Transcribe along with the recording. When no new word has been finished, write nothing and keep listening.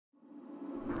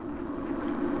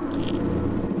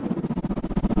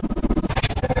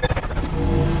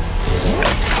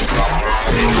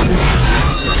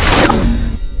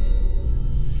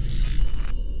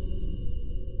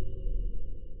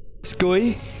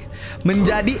kuy.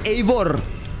 Menjadi Eivor.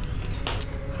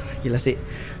 Gila sih.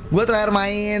 Gue terakhir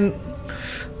main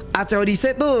AC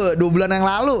Odyssey tuh 2 bulan yang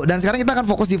lalu. Dan sekarang kita akan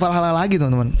fokus di Valhalla lagi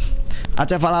teman-teman.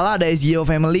 AC Valhalla ada SGO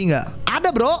Family nggak? Ada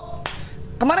bro.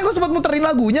 Kemarin gue sempat muterin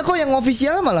lagunya kok, yang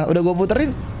official malah udah gue puterin.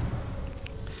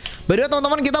 By the way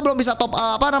teman-teman, kita belum bisa top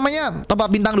top up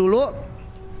bintang dulu.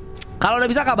 Kalau udah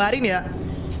bisa kabarin ya.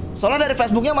 Soalnya dari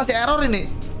Facebooknya masih error ini.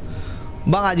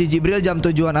 Bang Haji Jibril jam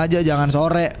 7-an aja, jangan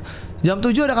sore. Jam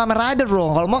 7 ada Kamen Rider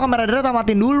bro. Kalau mau Kamen Rider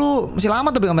tamatin dulu. Masih lama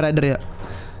tapi Kamen Rider ya.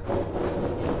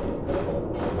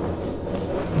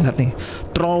 Lihat nih,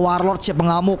 Troll Warlord siap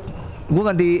pengamuk. Gue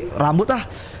ganti rambut ah.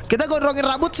 Kita gondrongin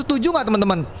rambut, setuju nggak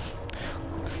teman-teman?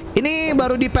 Ini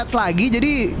baru di patch lagi,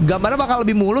 jadi gambarnya bakal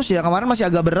lebih mulus ya. Kemarin masih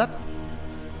agak berat.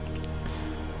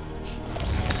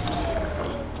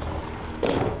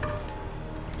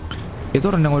 Itu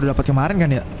rendang udah dapat kemarin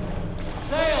kan ya?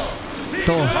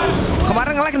 Tuh,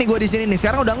 kemarin nge-lag nih gue di sini nih.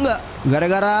 Sekarang udah enggak,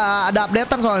 gara-gara ada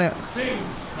updatean soalnya.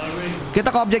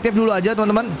 Kita ke objektif dulu aja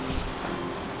teman-teman.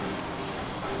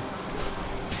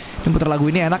 Ini putar lagu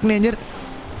ini enak nih anjir.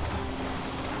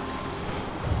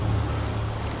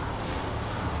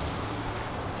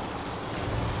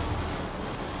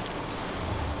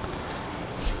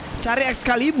 Cari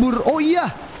Excalibur. Oh iya,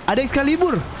 ada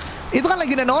Excalibur. Itu kan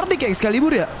legenda Nordik ya Excalibur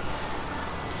ya.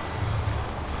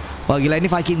 Wah gila,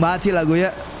 ini Viking banget sih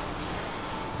lagunya.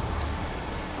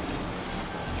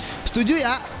 Setuju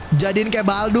ya, jadiin kayak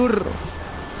Baldur.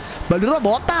 Baldur mah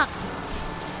botak.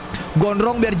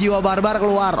 Gondrong biar jiwa barbar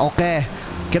keluar. Oke,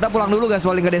 kita pulang dulu guys,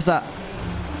 balik ke desa.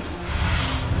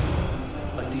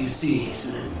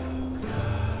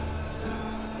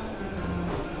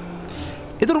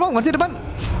 Itu rumah bukan sih depan?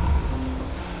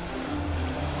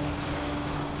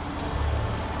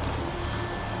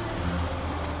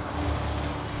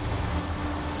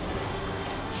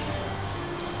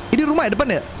 Ini rumah ya depan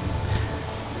ya?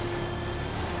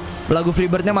 Lagu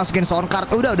Freebirdnya masukin sound card.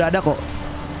 Udah ada kok.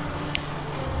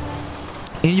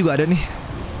 Ini juga ada nih.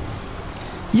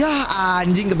 Ya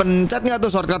anjing, kepencet nggak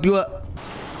tuh shortcut gua?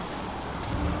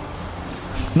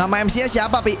 Nama MC-nya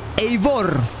siapa Pi?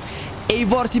 Eivor.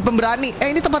 Eivor si pemberani.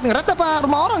 Ini tempat ngeret apa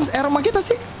rumah orang? Rumah kita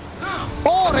sih.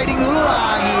 Oh raiding dulu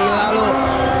lah. Gila lu.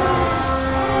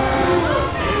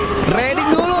 Raiding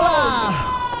dulu lah.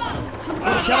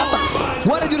 Siapa?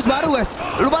 Gua ada jurus baru guys.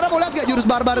 Lu pada mau lihat gak jurus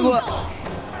barbar gua?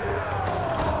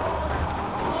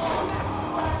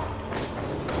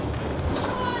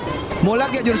 Mau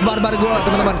lihat gak jurus barbar gua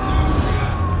teman-teman?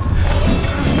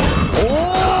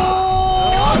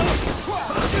 Oh,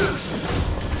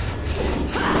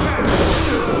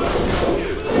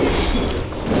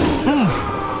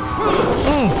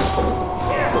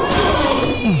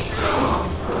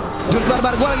 jurus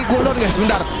barbar gua lagi cooldown guys,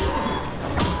 bentar.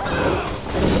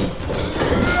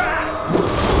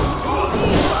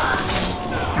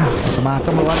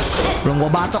 Macam-macam lu kan. Belum gua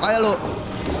bacok aja lu.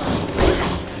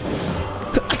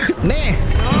 Nih.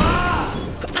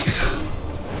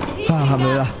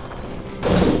 Alhamdulillah.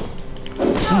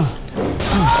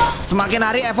 Semakin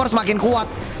hari effort semakin kuat.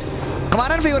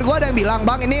 Kemarin viewer gue ada yang bilang,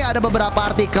 "Bang, ini ada beberapa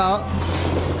artikel.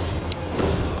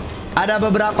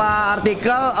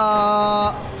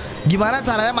 Gimana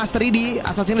caranya mastery di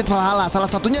Assassin's Creed Valhalla.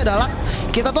 Salah satunya adalah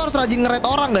kita tuh harus rajin nge-raid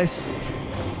orang, guys."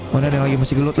 Mana ada yang lagi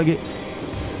masih gelut lagi.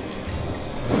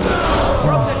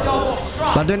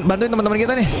 Bantuin teman-teman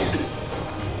kita nih.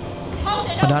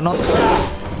 Ada not.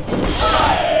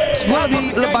 Gue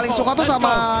lebih paling suka tuh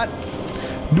sama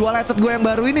dual headset gue yang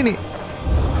baru ini nih.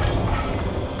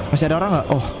 Masih ada orang nggak?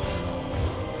 Oh.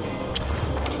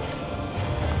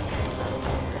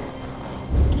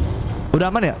 Udah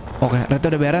aman ya? Oke, rate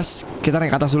udah beres. Kita naik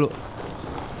ke atas dulu.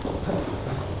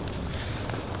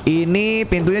 Ini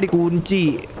pintunya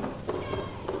dikunci.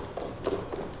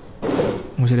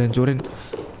 Mesti dihancurin.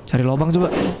 Cari lubang coba.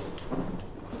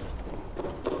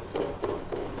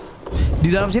 Di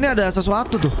dalam sini ada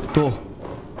sesuatu tuh. Tuh.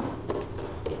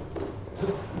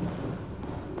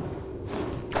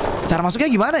 Cara masuknya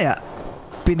gimana ya?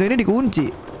 Pintu ini dikunci.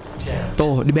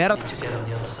 Tuh, diberet.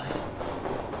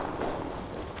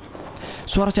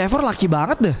 Suara server laki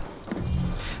banget deh.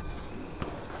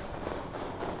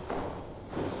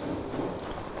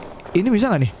 Ini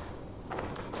bisa nggak nih?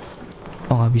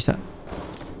 Oh, nggak bisa.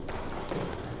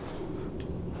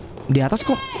 Di atas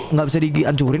kok nggak bisa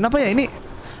dihancurin apa ya ini?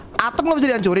 Atap nggak bisa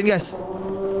dihancurin guys.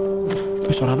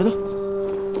 Suara apa tuh?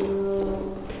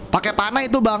 Pakai panah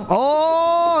itu bang.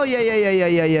 Oh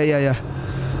iya.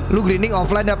 Lu grinding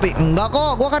offline tapi enggak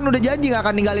kok. Gua kan udah janji nggak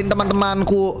akan ninggalin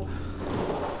teman-temanku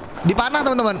di panah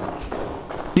teman-teman.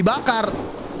 Dibakar.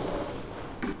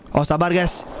 Oh sabar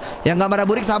guys. Yang gambar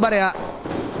burik sabar ya.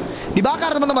 Di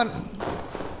Dibakar teman-teman.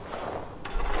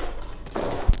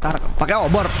 Ntar pakai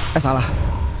obor. Salah.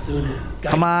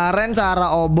 Kemarin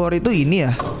cara obor itu ini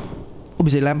ya. Oh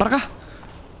bisa dilempar kah?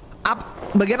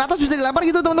 Bagian atas bisa dilempar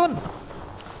gitu teman-teman.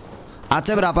 AC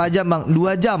berapa jam bang?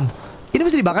 2 jam. Ini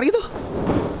bisa dibakar gitu?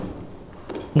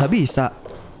 Nggak bisa.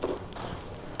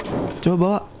 Coba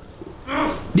bawa.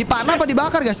 Dipanah apa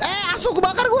dibakar guys? Asu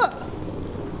kebakar gua.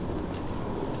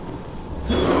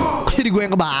 Kok jadi gue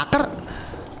yang kebakar?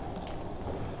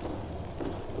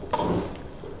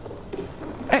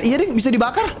 Iya deh bisa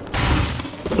dibakar.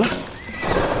 Lah,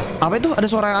 apa itu? Ada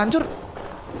suara yang hancur.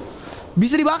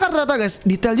 Bisa dibakar ternyata guys.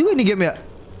 Detail juga ini game ya.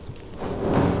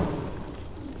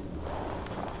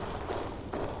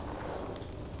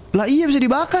 Lah iya bisa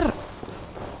dibakar.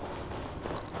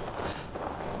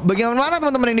 Bagian mana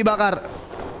teman-teman yang dibakar?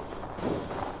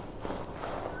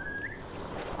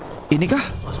 Ini kah?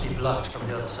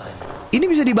 Ini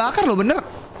bisa dibakar loh bener.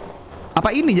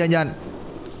 Apa ini jangan-jangan?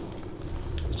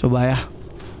 Coba ya.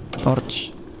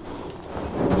 Torch.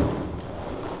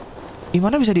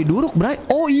 Gimana bisa diduruk, Bray?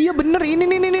 Oh iya bener, ini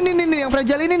nih yang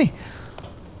fragile ini nih.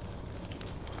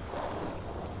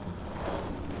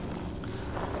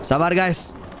 Sabar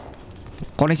guys.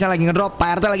 Koneksinya lagi ngedrop,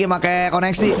 Pak RT lagi pakai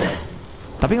koneksi.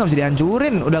 Tapi nggak bisa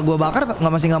dihancurin. Udah gua bakar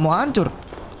masih nggak mau hancur.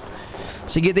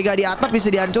 Segitiga di atap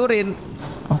bisa dihancurin.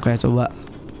 Oke, coba.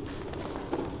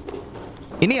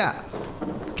 Ini ya.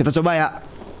 Kita coba ya.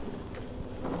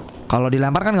 Kalau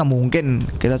dilempar kan nggak mungkin.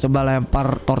 Kita coba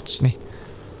lempar torch nih.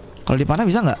 Kalau dipanah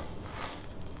bisa nggak?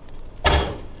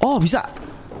 Oh bisa.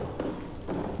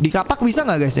 Di kapak bisa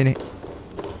nggak guys ini?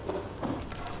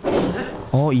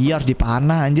 Oh iya harus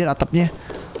dipanah anjir atapnya.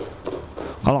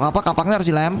 Kalau kapaknya harus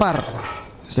dilempar.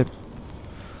 Sip.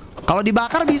 Kalau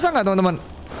dibakar bisa nggak teman-teman?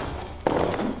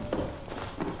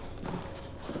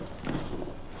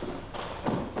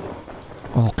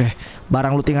 Oke,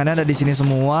 barang lootingannya ada di sini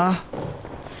semua.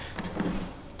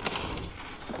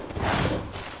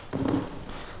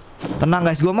 Tenang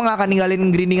guys, gue mah gak akan ninggalin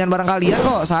grindingan barang kalian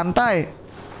kok, santai.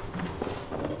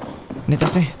 Ini tes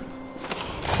nih.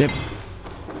 Sip.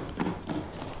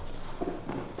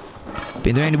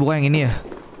 Pintunya yang dibuka yang ini ya.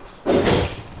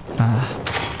 Nah.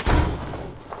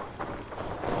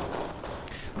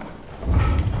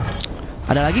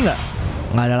 Ada lagi nggak?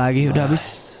 Nggak ada lagi, udah habis.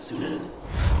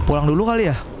 Pulang dulu kali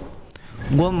ya.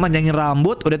 Gue manjangin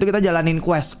rambut, udah tuh kita jalanin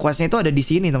quest. Questnya itu ada di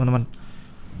sini teman-teman.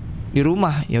 Di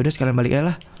rumah. Ya udah sekalian balik aja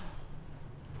lah.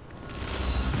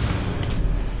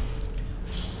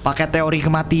 Pakai teori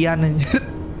kematian.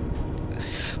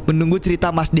 Menunggu cerita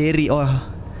Mas Derry. Oh,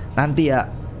 nanti ya.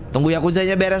 Tunggu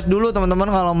Yakuzanya beres dulu teman-teman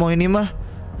kalau mau ini mah.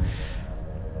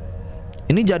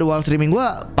 Ini jadwal streaming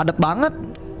gua padat banget.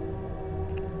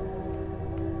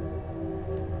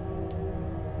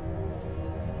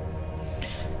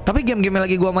 Tapi game-game yang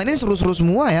lagi gua mainin seru-seru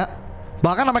semua ya.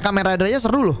 Bahkan sampai kamera aja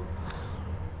seru loh.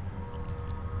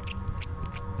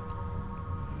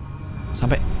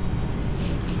 Sampai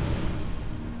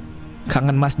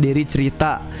kangen Mas Derry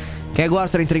cerita. Kayak gue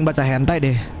harus sering-sering baca hentai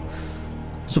deh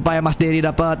supaya Mas Derry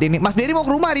dapat ini. Mas Derry mau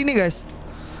ke rumah hari ini guys.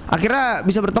 Akhirnya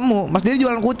bisa bertemu. Mas Derry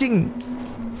jualan kucing.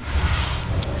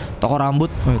 Toko rambut.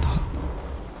 Oh itu.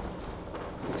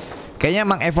 Kayaknya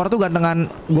emang Efor tuh gantengan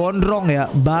gondrong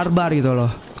ya, barbar gitu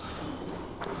loh.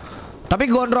 Tapi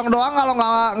gondrong doang kalau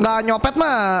nggak nyopet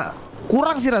mah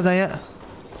kurang sih rasanya.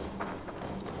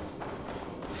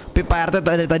 Pipa RT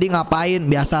dari tadi ngapain?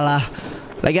 Biasalah.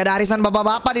 Lagi ada arisan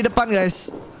bapak-bapak di depan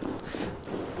guys.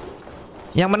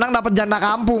 Yang menang dapat janda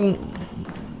kampung.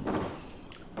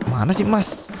 Mana sih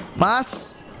mas?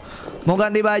 Mas mau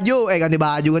ganti baju? Ganti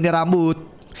baju, ganti rambut.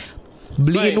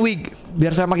 Beliin wig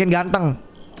biar saya makin ganteng.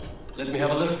 Let me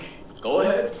have a look. Go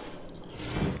ahead.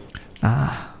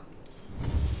 Nah.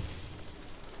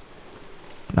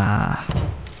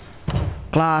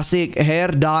 Klasik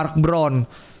hair dark brown.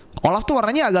 Olaf tuh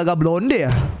warnanya agak-agak blonde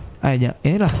ya. Aja,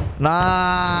 inilah.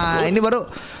 Nah, ini baru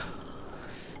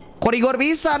korigor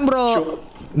pisan, bro.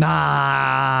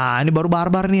 Nah, ini baru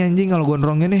barbar nih anjing kalau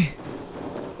gondrongnya nih.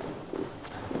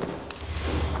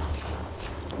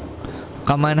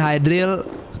 Kamen Hydril,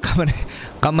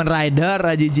 Kamen Rider,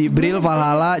 Raji Jibril,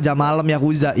 Valhalla, Jam Malam,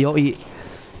 Yakuza, Yoi.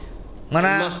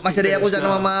 Mana masih ada Yakuza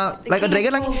sama Like a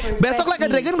Dragon lagi. Besok Like a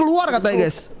Dragon keluar katanya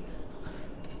guys.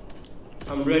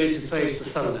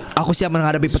 Aku siap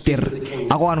menghadapi petir.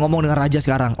 Aku akan ngomong dengan raja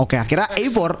sekarang. Oke, akhirnya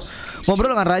Eivor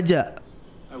ngobrol dengan raja.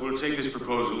 I will take this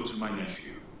proposal to my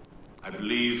nephew. I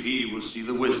believe he will see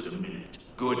the wisdom in it.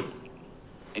 Good.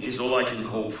 It is all I can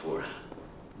hope for.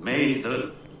 May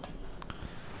the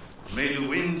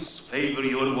winds favor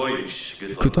your voyage,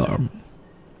 Good arm.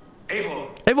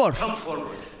 Eivor, come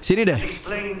forward. sini deh.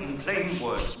 Explain in plain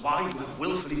words why you have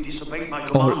willfully disobeyed my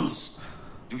commands.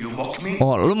 Do you mock me?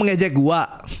 Oh, lu mengejek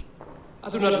gua. I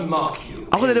do not mock you.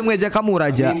 Aku tidak mengejek kamu,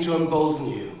 Raja. I mean to embolden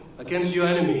you against your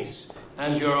enemies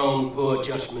and your own poor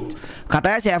judgment.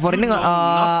 Katanya si Eivor ini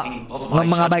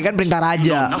mengabaikan perintah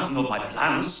Raja.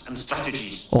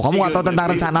 Oh, kamu gak tahu tentang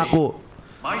rencanaku.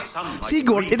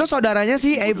 Sigurd itu saudaranya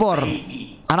si Eivor.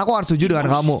 Anakku harus setuju dengan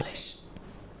kamu.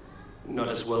 Not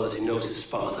as well as he knows his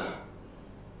father.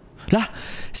 Lah,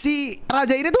 si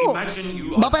raja ini tuh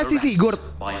bapaknya si Sigurd.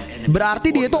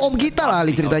 Berarti dia tuh om kita lah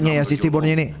ceritanya ya, si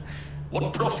Sigurdnya ini.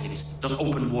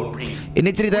 Ini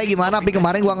ceritanya gimana, tapi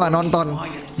kemarin gua nggak nonton.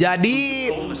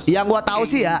 Jadi yang gua tahu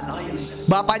sih ya,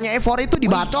 bapaknya Eivor itu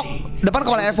dibacok depan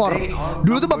kepala Eivor.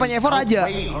 Dulu tuh bapaknya Eivor aja.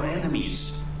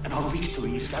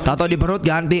 Tato di perut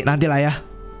ganti nanti lah ya.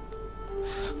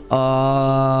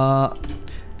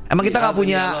 Emang kita nggak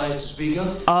punya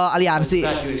aliansi.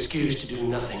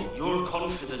 Your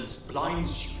confidence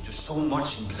blinds you to so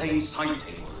much in plain sight,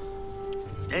 Eivor.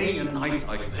 Day and night,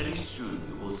 very soon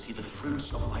you will see the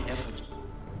fruits of my effort.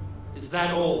 Is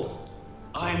that all?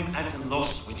 I'm at a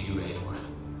loss with you, Eivor.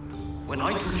 When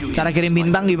I took you, Cara kirim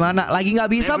bintang gimana? Lagi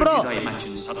nggak bisa, bro.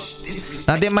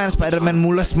 Nanti main Spider-Man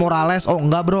Miles Morales. Oh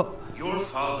enggak, bro.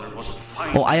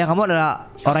 Oh, ayah kamu adalah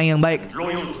orang yang baik.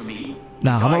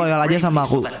 Nah, kamu loyal aja sama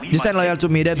aku. Just stand loyal to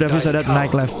me, that brave so that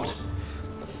night left.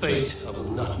 Fate I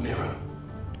will not mirror.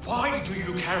 Why do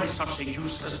you carry such a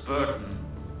useless burden?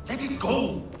 Let it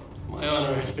go. My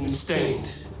honor has been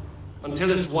stained. Until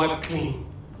it's wiped clean,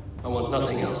 I want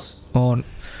nothing else. Oh,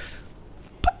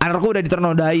 anakku udah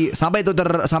diternodai sampai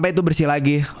itu bersih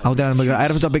lagi. Aku tidak bergerak. I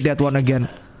have to pick that one again.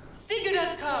 Sigurd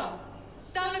has come.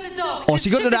 Down at the docks. Oh,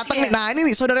 Sigurd udah datang nih. Nah, ini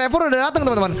nih saudara Eivor udah datang,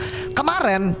 teman-teman.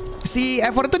 Kemarin si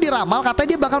Eivor itu diramal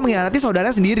katanya dia bakal mengkhianati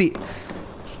saudaranya sendiri.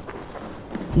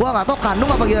 Gua nggak tahu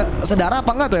kandung apa dia saudara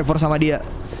apa enggak tuh Eivor sama dia.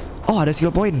 Oh, ada skill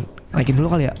point. Naikin dulu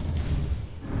kali ya.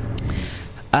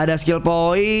 Ada skill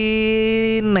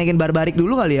point, naikin barbarik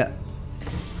dulu kali ya.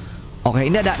 Oke,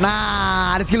 ini ada.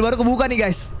 Nah, ada skill baru kebuka nih,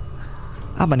 guys.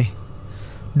 Apa nih?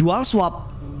 Dual swap.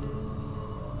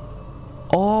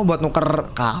 Oh, buat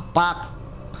nuker kapak.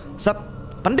 Set.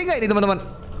 Penting gak ini, teman-teman?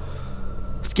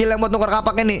 Skill yang buat nuker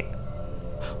kapak ini.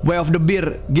 Way of the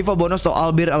beer, give a bonus to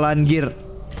all beer alone gear.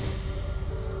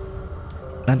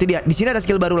 Nanti dia di sini ada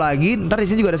skill baru lagi, ntar di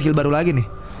sini juga ada skill baru lagi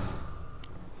nih.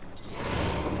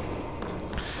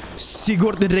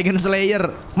 Sigurd the Dragon Slayer.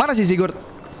 Mana sih Sigurd?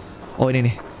 Oh, ini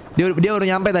nih. Dia baru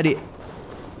nyampe tadi.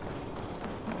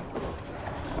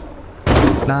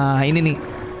 Nah, ini nih.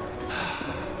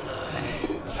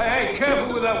 Hey,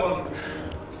 careful with that one.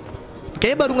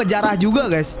 Kayaknya baru ngejarah juga,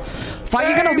 guys.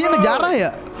 Fagi kan hobinya ngejarah ya.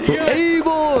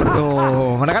 Eivor.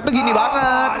 Oh, mereka tuh gini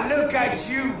banget. Look at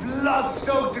you,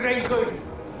 blood-soaked raincoat.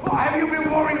 Have you been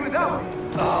worrying with that?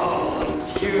 Oh,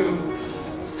 you.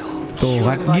 Tuh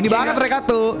kan, gini banget mereka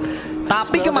tuh.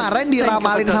 Tapi kemarin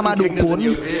diramalin sama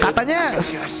dukun, katanya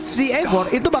si Eivor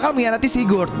itu bakal mengkhianati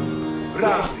Sigurd.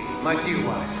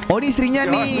 Oh, ini istrinya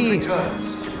nih.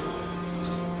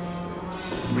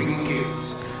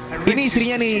 Ini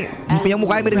istrinya nih, yang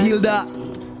mukanya mirip Hilda.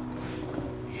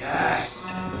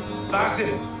 Yes,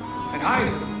 Basim and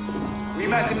Hythe. We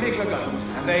met in Miklagard,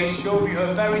 and they showed me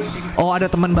her buried secrets. Oh,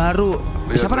 ada teman baru.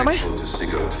 Siapa namanya?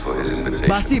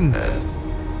 Basim.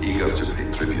 Eager to pay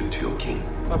tribute to your king.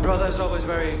 My brother is always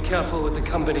very careful with the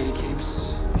company he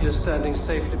keeps. If you're standing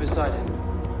safely beside him,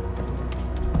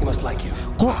 he must like you.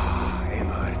 Kok?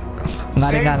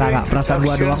 Nggak. Perasaan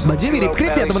gua doang. Bajunya mirip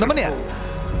Crit ya, teman-teman ya?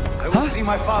 Hah?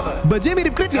 Bajunya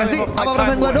mirip Crit gak sih? Apa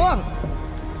perasaan gua doang?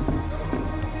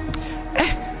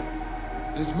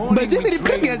 Bajunya mirip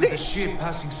Crit gak sih?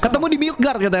 Ketemu di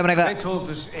Midgard katanya mereka.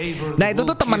 Nah, itu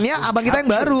tuh temannya abang kita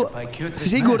yang baru, si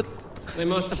Sigurd. They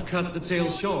must have cut the tale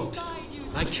short.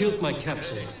 I killed my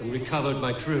captors and recovered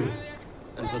my crew.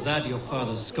 And for that your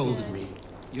father scolded me.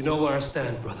 You know where I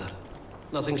stand, brother.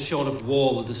 Nothing short of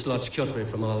war will dislodge Kjotve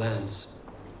from our lands.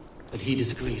 But he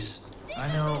disagrees.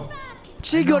 I know.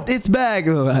 Sigurd is back.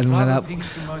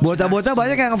 Bocah-bocah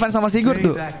banyak yang ngefans sama Sigurd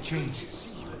tuh.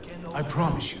 I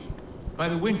promise you.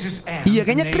 By the winter's end, Iya,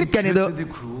 kayaknya Crit kan itu.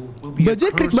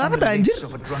 Bajunya Crit banget anjir.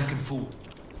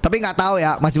 Tapi nggak tahu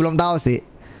ya, masih belum tahu sih.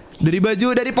 Dari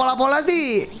baju, dari pola-pola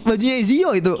sih bajunya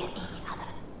Ezio itu.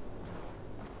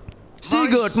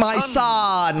 Sigurd, my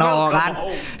son. Oh kan,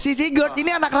 si Sigurd ini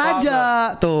anak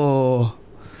raja. Tuh,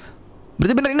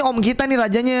 berarti bener ini om kita nih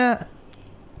rajanya.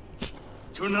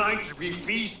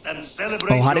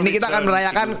 Oh, hari ini kita akan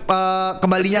merayakan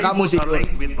kembalinya kamu sih.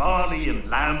 with barley and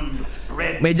lamb,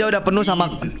 bread, Meja udah penuh sama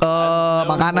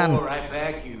makanan. I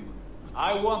beg you.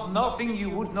 I want nothing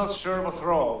you would not serve a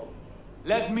thrall.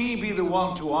 Let me be the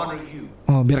one to honor you.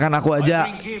 Oh, biarkan aku aja.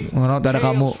 Menurut ada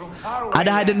kamu.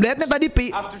 Ada hidden blade-nya tadi, Pi.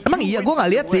 Emang iya, gue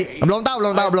nggak lihat sih. Belum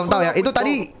tahu ya. Itu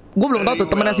tadi gue belum tahu tuh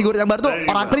temennya Sigurd yang baru tuh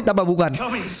orang krit apa bukan?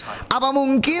 Apa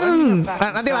mungkin?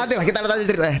 Nanti lah kita lihat aja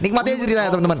ceritanya. Nikmati aja ceritanya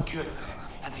teman-teman.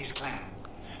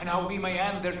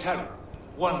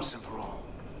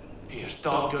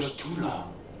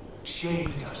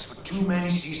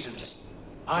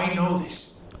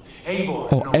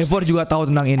 Oh, Eivor juga tahu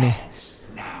tentang ini.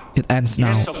 It ends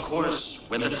now.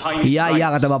 Iya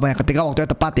kata bapaknya, ketika waktunya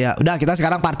tepat ya. Udah, kita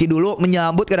sekarang party dulu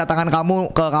menyambut kedatangan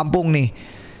kamu ke kampung nih.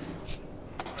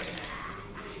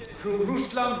 Through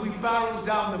Rusland we barreled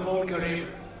down the Volga River,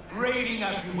 raiding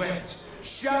as we went.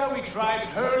 Shadowy tribes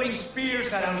hurling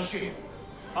spears at our ship.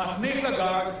 At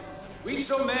Miklagard, we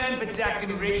saw men bedecked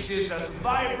in riches as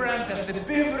vibrant as the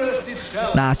Bifrost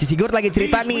itself. Nah, si Sigurd lagi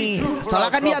cerita nih.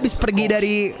 Soalnya kan dia habis pergi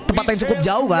dari tempat yang cukup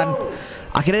jauh kan.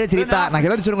 Akhirnya dia cerita. Nah,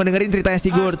 kita disuruh ngedengerin ceritanya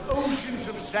Sigurd.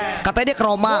 Katanya dia ke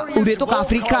Roma, udah itu ke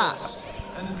Afrika.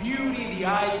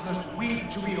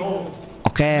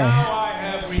 Oke.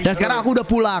 Dan sekarang aku udah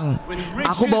pulang.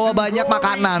 Aku bawa banyak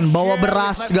makanan, bawa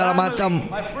beras segala macam.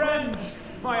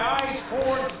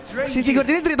 Si Sigurd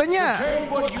ini ceritanya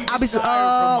abis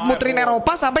muterin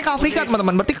Eropa sampai ke Afrika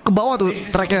teman-teman. Berarti ke bawah tuh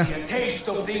treknya.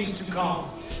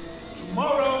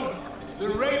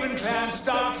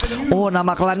 Oh,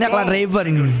 nama klannya klan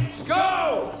Raven.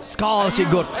 Skull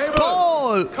Sigurd.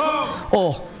 Skull.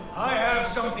 Oh,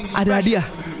 ada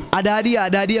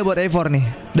hadiah buat Eivor nih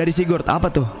dari Sigurd. Apa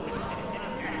tuh?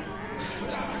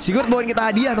 Sigurd bawain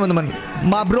kita hadiah teman-teman.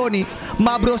 Mabro nih,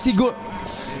 Mabro Sigurd.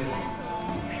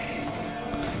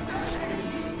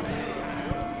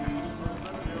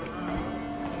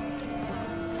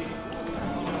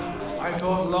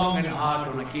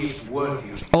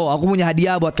 Oh, aku punya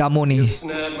hadiah buat kamu nih.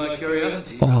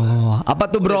 Oh, apa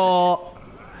tuh bro?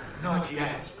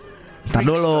 Ntar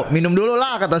dulu, minum dulu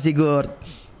lah kata Sigurd.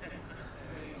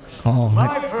 Oh,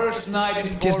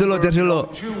 cheers dulu.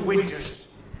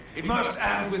 It must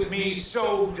end with me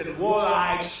soaked and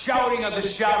wall-eyed, shouting at the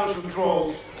shadows of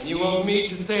trolls. And you want me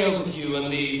to sail with you on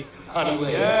these honey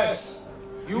waves? Yes,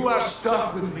 you are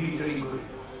stuck with me, Drinker.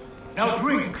 Now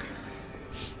drink.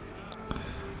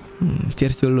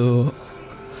 Cheers dulu.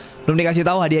 Belum dikasih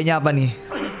tahu hadiahnya apa nih.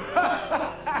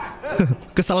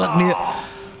 Keselak nih.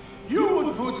 You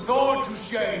would put Thor to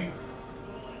shame.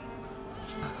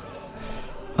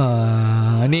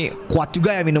 Ini kuat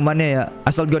juga ya minumannya ya.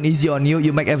 Asal gone easy on you,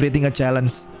 you make everything a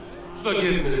challenge.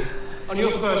 Forgive me. On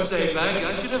your first day back,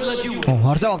 I should have let you win. Oh,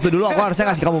 harusnya waktu dulu aku harusnya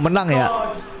ngasih kamu menang ya.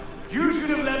 You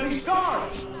should have let me start.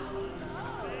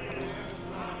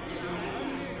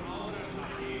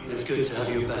 It's good to have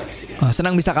you back, Sigurd. Oh,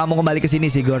 senang bisa kamu kembali ke sini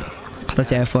Sigurd. Kata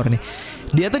si Eivor nih.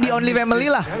 Dia tuh di only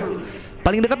family lah.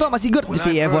 Paling dekat tuh sama Sigurd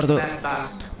si Eivor tuh.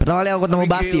 Pertama kali aku ketemu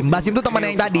Basim. Basim tuh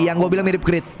temannya yang tadi yang gue bilang mirip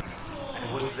Crit.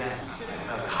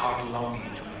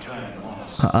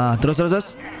 Terus.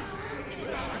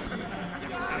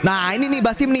 Nah ini nih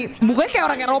Basim nih, mukanya kayak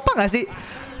orang Eropa gak sih?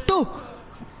 Tuh.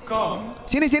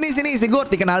 Sini Sigurd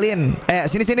dikenalin.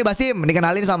 Sini Basim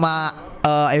dikenalin sama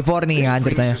Eivor nih kan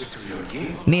ceritanya.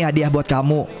 Nih hadiah buat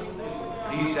kamu.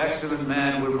 These excellent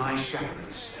men were my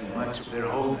shepherds through much of their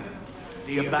homeland,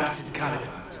 the Abbasid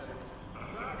Caliphate.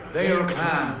 They are a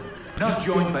clan.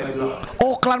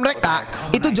 Oh, klan mereka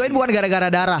itu join bukan gara-gara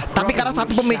darah, tapi karena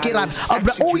satu pemikiran.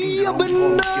 Oh iya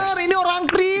benar, ini orang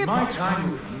Krit.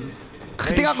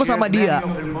 Ketika aku sama dia,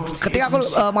 ketika aku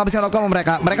menghabiskan waktu sama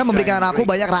mereka, mereka memberikan aku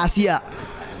banyak rahasia.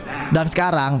 Dan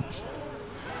sekarang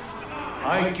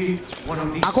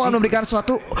aku akan memberikan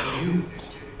suatu.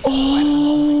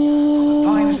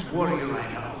 Oh,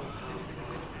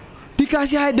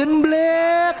 dikasih hidden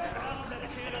blade.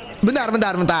 Bentar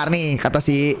nih kata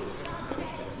si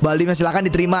Balimnya, silakan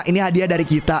diterima. Ini hadiah dari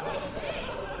kita.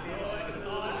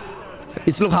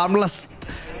 It's look harmless.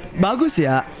 Bagus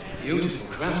ya.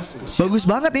 Bagus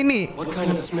banget ini.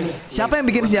 Siapa yang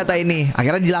bikin senjata ini?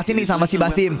 Akhirnya dijelasin nih sama si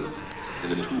Basim.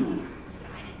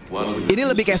 Ini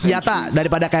lebih kayak senjata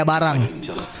daripada kayak barang.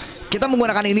 Kita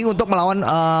menggunakan ini untuk melawan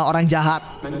orang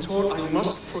jahat.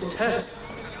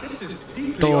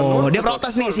 Tuh, dia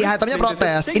protes nih, si itemnya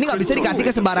protes. Ini nggak bisa dikasih ke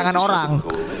sembarangan orang.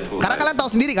 Karena kalian tahu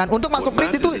sendiri kan, untuk masuk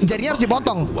Krit itu jarinya harus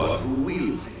dipotong.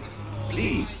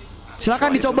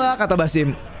 Silakan dicoba kata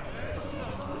Basim.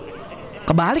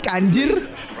 Kebalik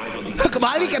anjir.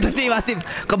 Kebalik kata si Basim.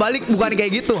 Kebalik bukan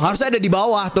kayak gitu. Harusnya ada di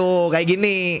bawah tuh kayak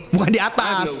gini, bukan di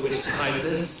atas.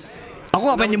 Aku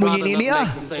gak pengen nyembunyiin ini ah.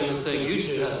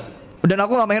 Dan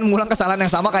aku gak pengen mengulang kesalahan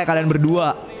yang sama kayak kalian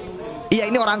berdua. Iya,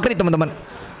 ini orang Krit teman-teman.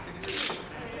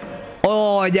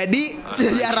 Oh, jadi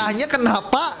sejarahnya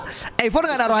kenapa Eivor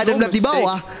nggak naruh Hidden Blade di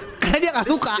bawah? Karena dia nggak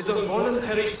suka. A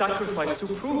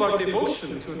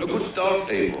good start,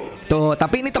 Eivor. Tuh,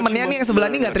 tapi ini temennya nih yang sebelah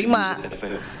ini nggak terima.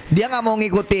 Dia nggak mau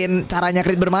ngikutin caranya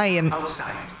Creed bermain.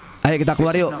 Ayo kita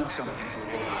keluar yuk.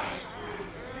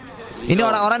 Ini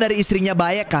orang-orang dari istrinya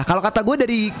Bayek kah? Kalau kata gue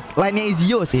dari lainnya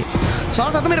Ezio sih.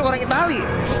 Soalnya satu mirip orang Itali.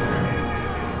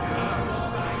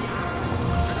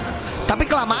 Tapi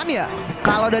kelamaan ya.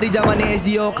 Kalau dari zamannya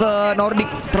Ezio ke Nordic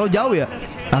terlalu jauh ya.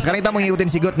 Nah sekarang kita mau ngikutin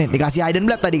Sigurd nih. Dikasih Hidden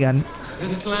Blade tadi kan.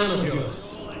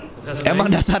 Emang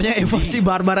dasarnya Eivor sih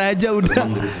barbar aja udah.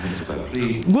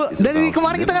 Gue dari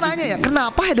kemarin kita kan nanya ya,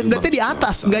 kenapa Hidden Blade-nya di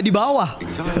atas nggak di bawah?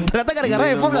 Ternyata gara-gara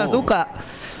Eivor nggak suka.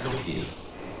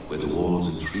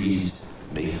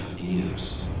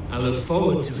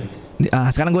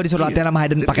 Sekarang gue disuruh latihan sama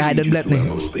pakai Hidden Blade nih.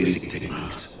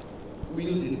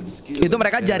 Itu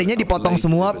mereka jarinya dipotong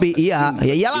semua, Pi. Iya,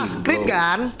 ya iyalah, Creed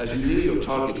kan.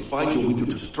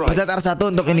 Pencet R1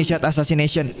 untuk initiate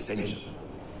assassination.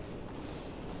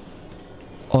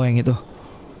 Oh, yang itu.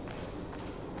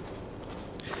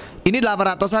 Ini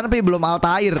 800-an, Pi, belum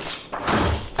Altair.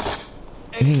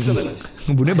 Ini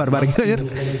ngebunuhnya barbar gitu ya.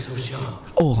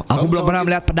 Oh, aku belum pernah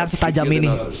melihat pedang setajam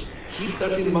ini.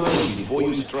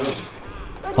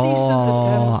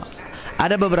 Oh,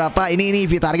 ada beberapa ini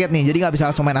V target nih, jadi nggak bisa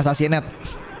langsung main assassinate.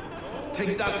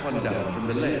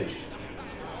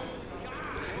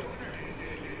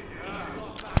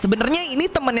 Sebenarnya ini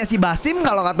temennya si Basim,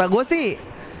 kalau kata gue sih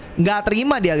nggak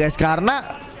terima dia guys, karena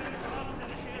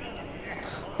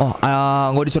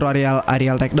gue disuruh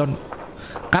aerial takedown.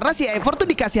 Karena si Eivor tuh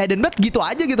dikasih Hidden Blade gitu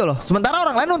aja gitu loh. Sementara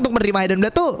orang lain untuk menerima Hidden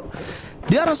Blade tuh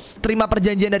dia harus terima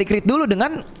perjanjian dari Creed dulu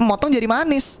dengan memotong jari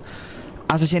manis.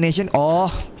 Assassination. Oh,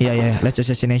 iya, let's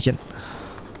assassination.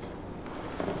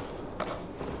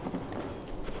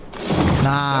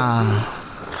 Nah.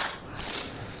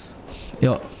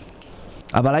 Yuk.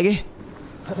 Apa lagi?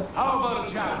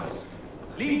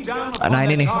 Nah,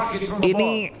 ini nih. Ini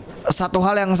satu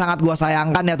hal yang sangat gua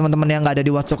sayangkan ya teman-teman yang nggak ada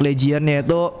di Watch Dogs Legion,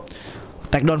 yaitu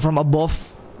take down from above.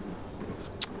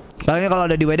 Kalau ini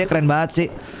kalau ada di WD keren banget sih.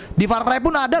 Di Far Cry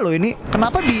pun ada loh ini.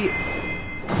 Kenapa di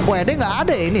WD nggak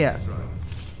ada ya ini ya?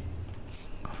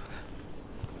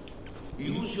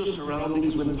 Use your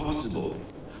surroundings when possible.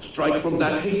 Strike from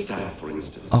that haystack, for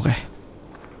instance. Oke.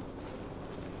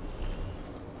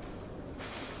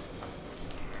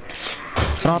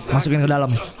 Serot, masukin ke dalam.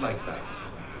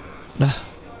 Dah.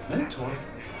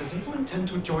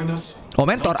 Oh,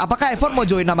 mentor, apakah Eivor mau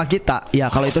join nama kita? Ya,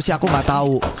 kalau itu sih aku nggak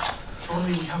tahu.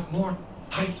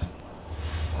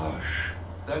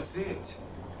 That's it.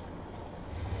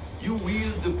 You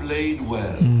wield the blade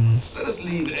well. Let us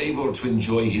leave Eivor to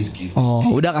enjoy his gift. Oh,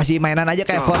 udah kasih mainan aja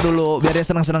ke Eivor dulu, biar dia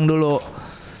seneng-seneng dulu.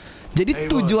 Jadi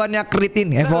tujuannya Creed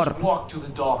ini, Eivor.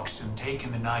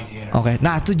 Oke,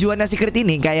 nah tujuannya si Creed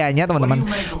ini kayaknya teman-teman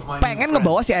pengen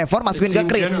ngebawa si Eivor masukin ke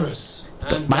Creed.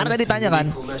 Makanya tadi tanya kan,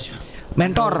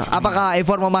 mentor, apakah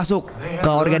Eivor mau masuk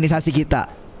ke organisasi kita?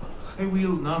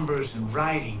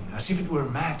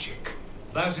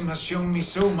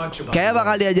 Kayak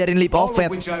bakal diajarin leap of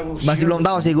faith. Masih belum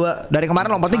tahu sih gue. Dari kemarin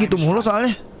lompatnya gitu mulu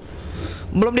soalnya.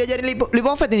 Belum diajarin leap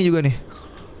of faith ini juga nih.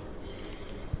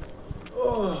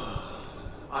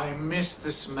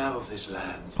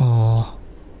 Oh,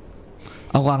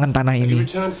 aku kangen tanah ini.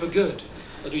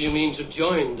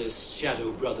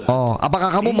 Oh, apakah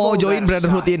kamu mau join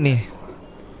Brotherhood ini?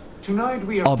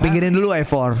 Oh, pinggirin dulu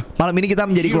Eivor. Malam ini kita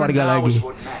menjadi keluarga lagi.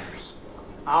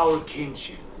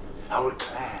 Our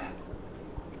clan,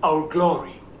 our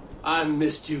glory. I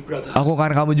missed you, brother. Aku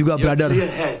kan kamu juga, brother. Your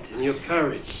clear head and your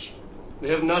courage. We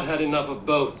have not had enough of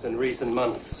both in recent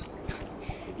months.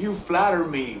 You flatter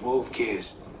me,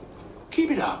 wolf-kissed.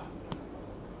 Keep it up.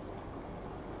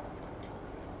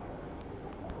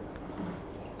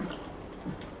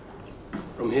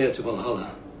 From here to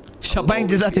Valhalla. Siapa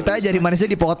yang cita-citanya jadi manusia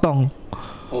dipotong?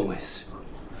 Always.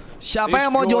 Siapa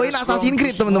yang mau join Assassin's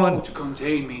Creed, teman-teman?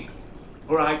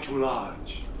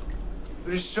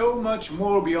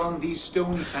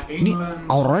 Ini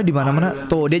auranya di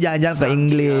mana-mana. Tuh dia jalan-jalan ke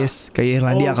Inggris, ke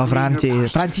Irlandia, ke Prancis.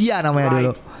 Francia namanya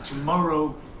dulu.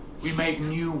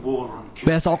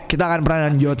 Besok kita akan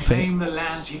perang dengan Luthfi.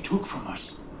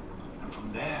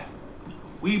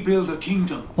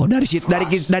 Oh,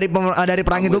 dari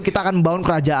perang itu kita akan membangun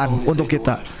kerajaan untuk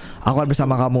kita. Aku akan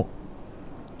bersama kamu.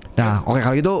 Nah, oke,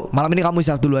 kalau gitu malam ini kamu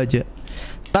istirahat dulu aja.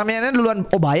 Tamiannya duluan.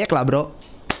 Oh, Bayek lah, bro.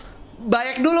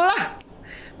 Bayek dulu lah.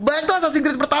 Bayek tuh Assassin's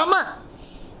Creed pertama.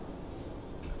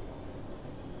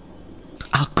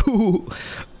 Aku.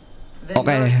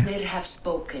 Oke.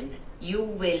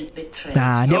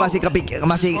 Nah, dia masih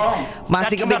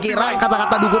kepikiran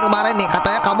kata-kata dukun kemarin nih.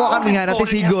 Katanya kamu akan mengkhianati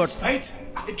Sigurd.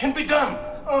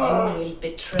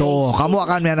 Tuh, kamu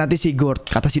akan mengkhianati Sigurd,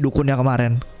 kata si dukunnya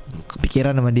kemarin.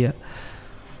 Kepikiran sama dia.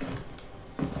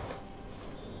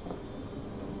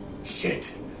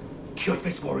 Shit. Killed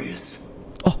his warriors.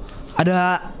 Oh,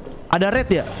 ada red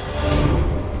ya?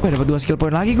 Wah, dapat 2 skill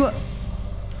point lagi gua.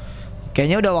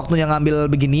 Kayaknya udah waktunya ngambil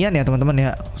beginian ya, teman-teman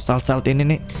ya. Stealth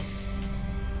ini nih.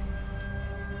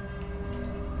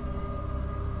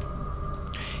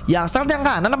 Yang stealth yang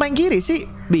kanan apa yang kiri sih?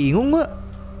 Bingung gua.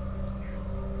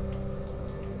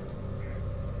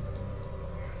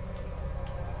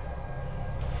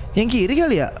 Yang kiri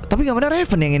kali ya? Tapi gak ada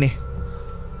Raven yang ini.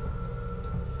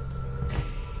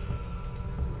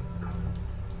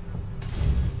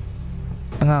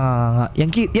 Enggak. Yang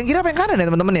kiri apa yang kanan ya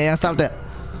teman-teman ya? Yang stealth ya?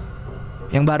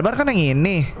 Yang barbar kan yang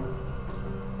ini.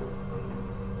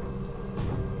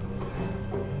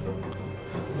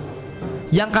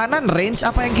 Yang kanan range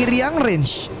apa yang kiri yang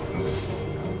range?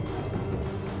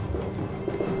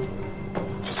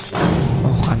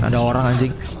 Oh kan ada orang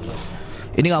anjing.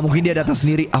 Ini nggak mungkin dia datang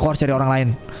sendiri. Aku harus cari orang lain.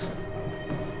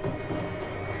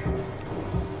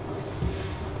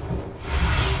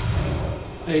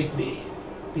 Aid me.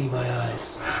 Be my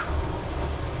eyes.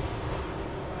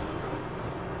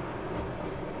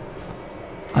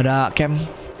 Ada camp.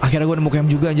 Akhirnya gue nemu camp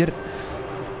juga anjir.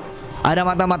 Ada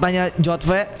mata-matanya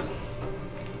Jotve.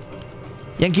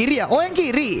 Yang kiri ya? Oh yang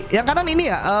kiri. Yang kanan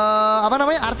ini ya? Apa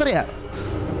namanya? Archer ya?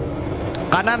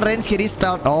 Kanan range, kiri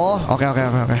stealth. Oh oke.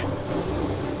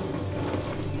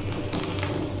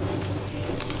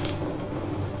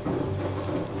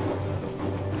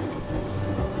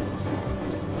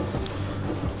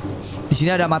 Di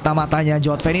sini ada mata-matanya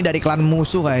Jotve ini dari klan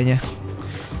musuh kayaknya.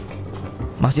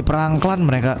 Masih perang klan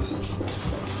mereka.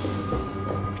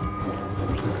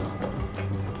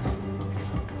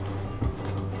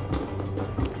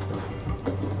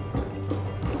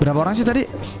 Berapa orang sih tadi?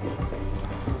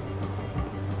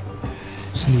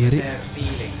 Sendiri.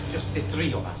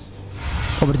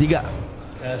 Oh bertiga.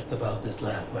 Cast about this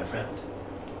land, my friend.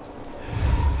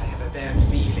 I have a bad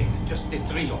feeling. Just the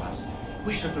 3 of us.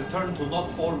 We should return to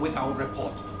Notfall with our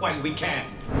report while we can.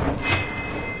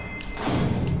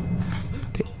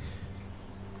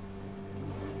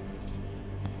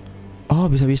 Oh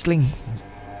bisa whistling.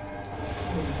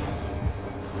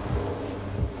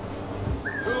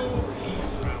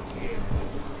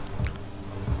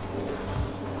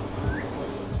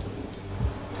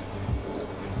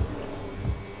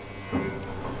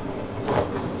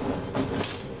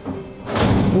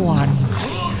 Wan,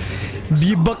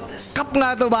 dibekap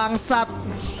nggak tuh bangsat?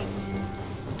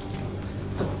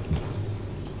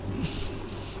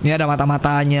 Ini ada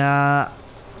mata-matanya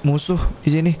musuh di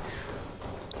sini.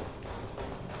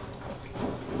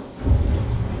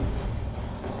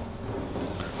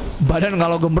 Badan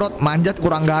kalau gembrot, manjat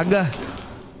kurang gagah.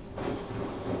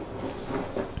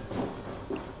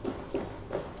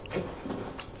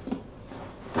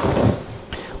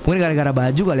 Mungkin gara-gara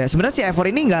baju kali ya. Sebenarnya si Eivor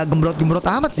ini nggak gembrot-gembrot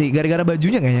amat sih, gara-gara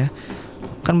bajunya kayaknya.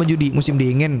 Kan baju di musim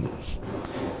dingin.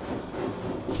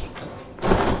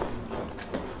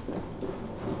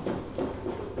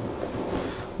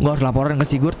 Gua harus laporan ke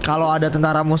Sigurd kalau ada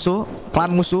tentara musuh,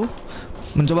 klan musuh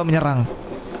mencoba menyerang.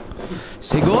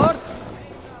 Sigurd.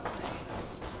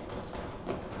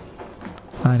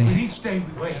 Ah, nih.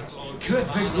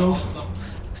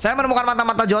 Saya menemukan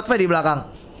mata-mata Jotve di belakang.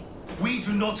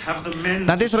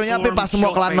 Nanti serunya tapi pas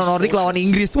semua klan Nordik lawan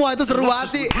Inggris. Wah itu seru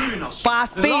banget sih.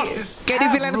 Pasti kayak di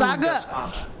Villain Saga.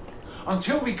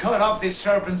 Until we cut off this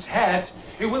serpent's head,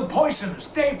 it will poison us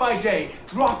day by day,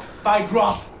 drop by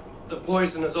drop. The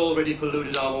poison has already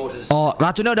polluted our waters. Oh,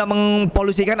 racunnya udah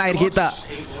mempolusikan air kita.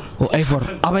 Oh, Eivor,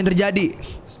 apa yang terjadi?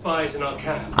 Spies in our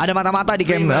camp. Ada mata-mata di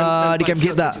camp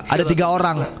kita. Ada 3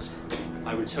 orang.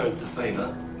 I returned the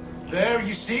favor. There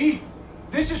you see?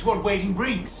 This is what waiting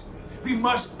brings. We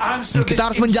must answer this Kita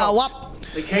harus menjawab.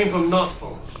 They came from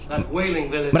Notfall, that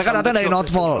whaling village. Mereka datang dari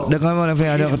Notfall,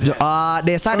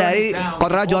 desa dari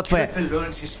kota Jotve.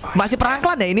 Masih perang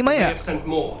klan ya ini mah ya?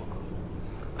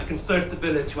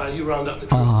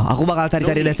 Oh, aku bakal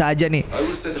cari-cari desa aja nih. I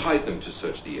will send Hytham to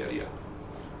search the area.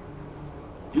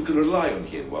 You can rely on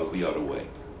him while we are away.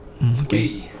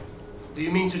 Okay. Do you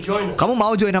mean to join us? Kamu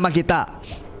mau join sama kita?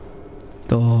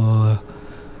 Tuh.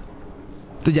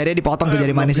 Tuh jarinya dipotong tuh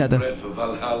jari manisnya tuh.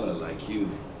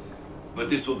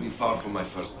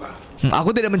 Aku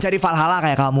tidak mencari Valhalla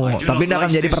kayak kamu, tapi ini akan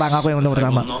menjadi perang aku yang untuk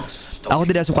pertama. Aku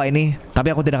tidak suka ini, tapi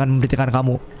aku tidak akan memberitakan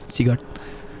kamu, Sigurd.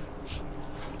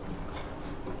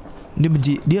 Dia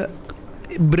benci, dia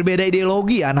berbeda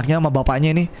ideologi anaknya sama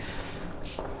bapaknya ini.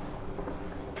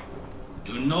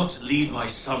 Do not lead my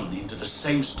son into the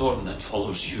same storm that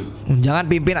follows you. Jangan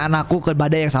pimpin anakku ke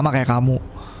badai yang sama kayak kamu.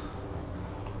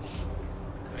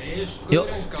 Yuk.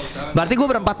 Berarti gue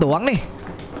berempat doang nih.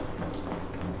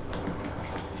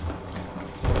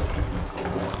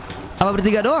 Apa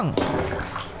bertiga doang?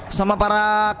 Sama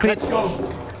para krit.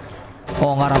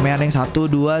 Oh nggak ramean yang 1,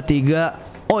 2,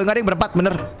 3. Oh nggak ada yang berempat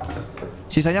bener.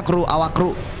 Sisanya kru, awak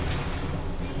kru.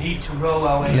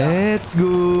 Let's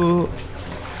go.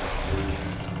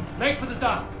 Make for the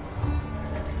dock.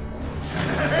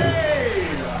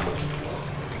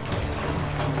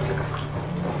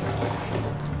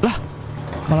 Lah,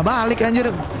 malah balik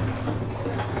anjir.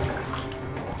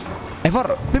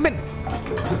 Eivor, pimpin.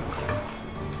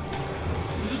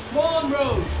 The Swan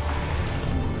Road.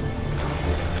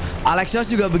 Alexios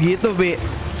juga begitu, Bi.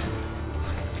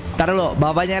 Ntar lo,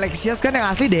 bapaknya Alexios kan yang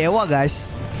asli dewa, guys.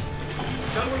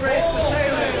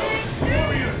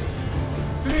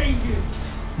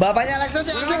 Bapaknya Alexios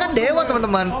yang asli kan dewa,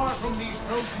 teman-teman.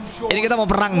 Ini kita mau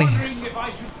perang nih.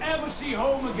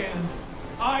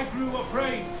 I grew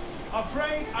afraid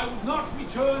I would not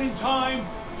return in time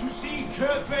to see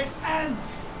Kurtve's end.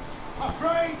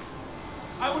 Afraid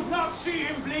I would not see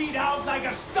him bleed out like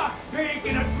a stuck pig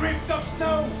in a drift of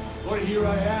snow. But here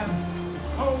I am,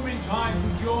 home in time to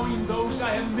join those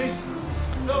I have missed,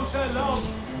 those I love,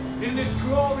 in this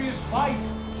glorious fight.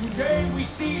 Today we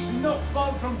seize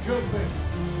Notfall from Kurtve.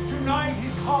 Tonight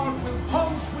his heart will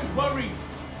pounce with worry.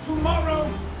 Tomorrow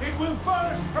it will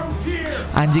burst from fear.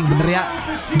 Anjing bener ya.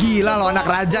 Gila loh anak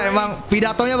raja emang.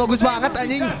 Pidatonya bagus banget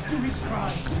anjing.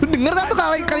 Lu denger kan tuh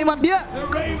kalimat dia?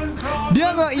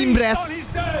 Dia nge-impress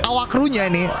awak krunya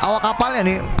ini, awak kapalnya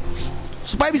nih,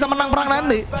 supaya bisa menang perang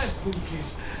nanti.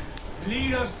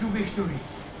 Lead us to victory.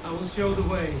 I will show the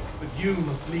way, but you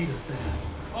must lead us there.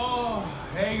 Oh,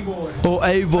 Eivor. Oh,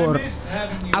 Eivor.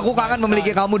 Aku kangen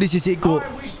memiliki kamu di sisiku.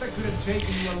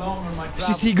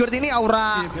 Si Sigurd ini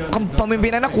aura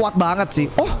kepemimpinannya kuat banget sih.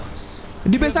 Oh,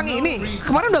 di besang ini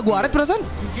kemarin udah gua aret perasaan.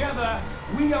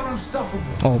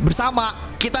 Oh,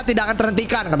 bersama kita tidak akan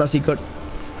terhentikan, kata Sigurd.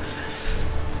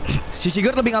 Si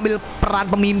Sigurd lebih ngambil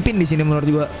peran pemimpin di sini menurut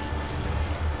gua.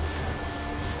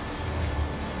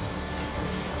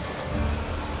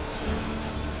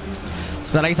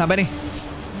 Sebentar lagi sampai nih.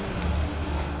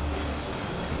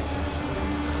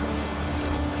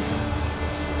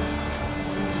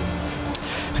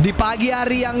 Di pagi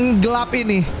hari yang gelap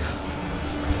ini,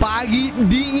 pagi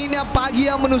dinginnya pagi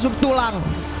yang menusuk tulang,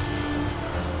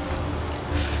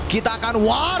 kita akan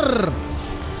war.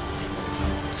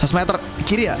 100 meter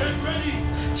kiri ya.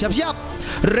 Siap-siap.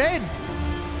 Raid.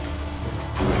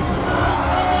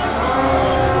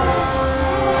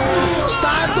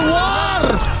 Start to war.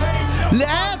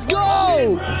 Let's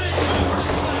go.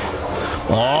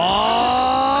 Oh.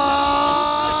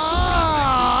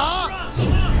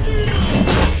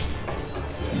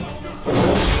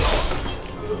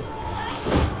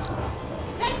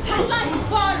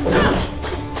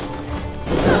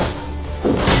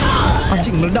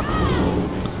 Anjing meledak.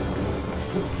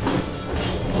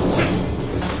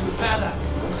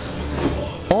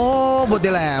 Oh, buat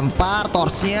dilempar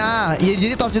torchnya. Iya,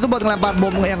 jadi torch itu buat ngelempar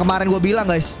bom yang kemarin gue bilang,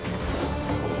 guys.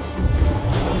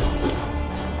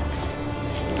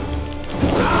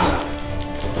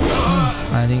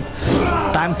 Anjing.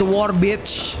 Time to war,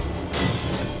 bitch.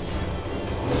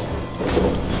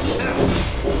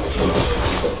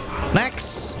 Next.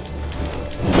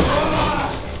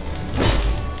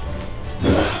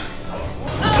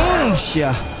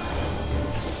 Syah.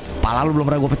 Pala lu belum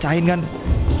pernah gue pecahin kan.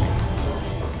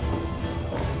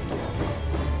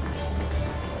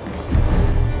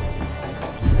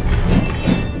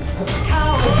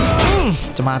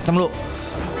 Macem-macem lu.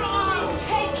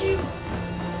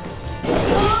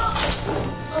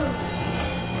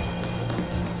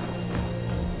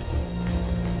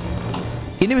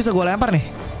 Ini bisa gue lempar nih.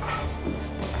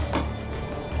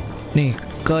 Nih,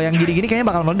 ke yang gini-gini kayaknya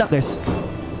bakal meledak, guys.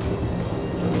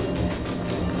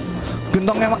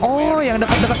 Gentongnya, oh yang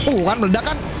dekat-dekat, kan meledak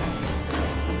kan?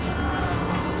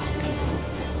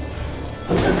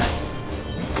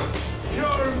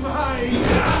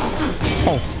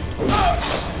 Oh,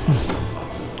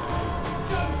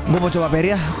 gue mau coba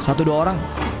parry ya, 1-2 orang.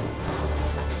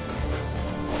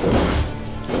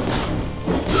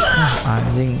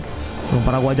 Anjing, belum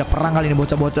pernah gue ajak perang kali ini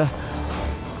bocah-bocah.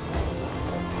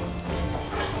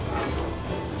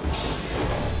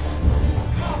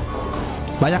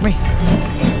 Banyak nih.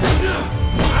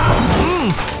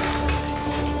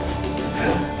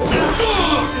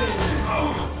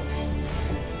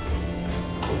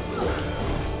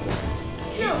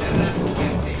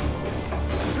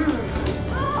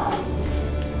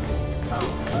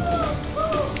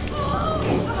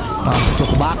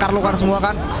 lu kan semua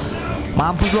kan.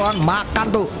 Mampus lu kan, makan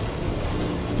tuh.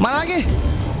 Mana lagi?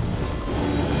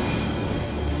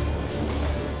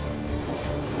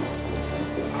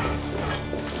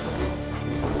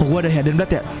 Oh, gua ada hidden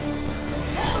blade ya.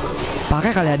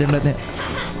 Pakai kali hidden blade-nya.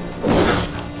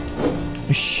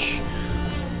 Shh.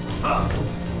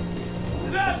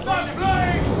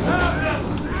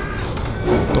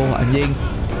 Tuh anjing.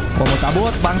 Gua mau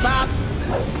cabut, bangsat.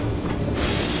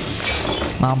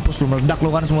 Mampus lu, meledak lu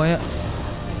kan semuanya.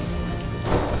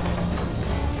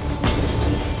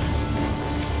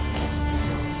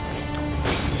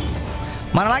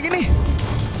 Mana lagi nih?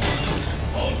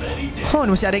 Oh,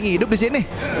 masih ada yang hidup di sini.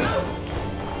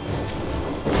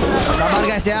 Sabar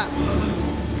guys ya.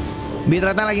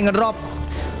 Bitrate-nya lagi ngedrop.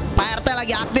 Pak RT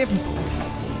lagi aktif.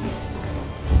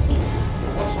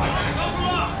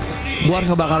 Gua harus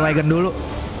ngebakar wagon dulu.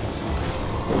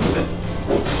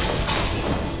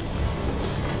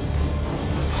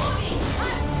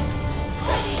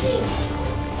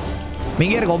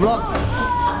 Minggir goblok.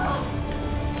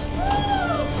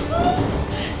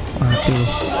 Mati lu.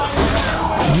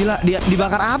 Gila, dia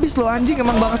dibakar habis loh anjing.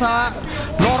 Emang bangsa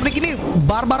Nordik ini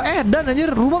barbar edan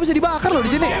anjir. Rumah bisa dibakar loh di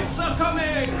sini.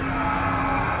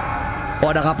 Oh,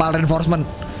 ada kapal reinforcement.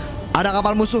 Ada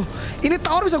kapal musuh. Ini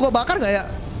tower bisa gua bakar gak ya?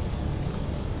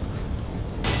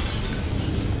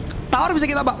 Tower bisa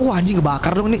kita bakar. Wah anjing,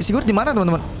 kebakar dong. Ini Sigurd di mana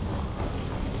teman-teman?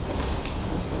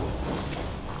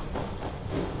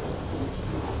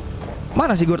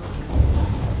 Mana Sigurd?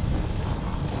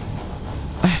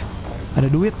 Ada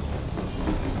duit.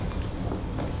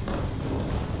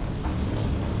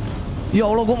 Ya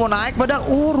Allah, gue mau naik padahal.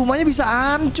 Rumahnya bisa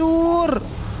hancur.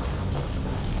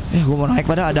 Gue mau naik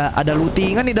padahal ada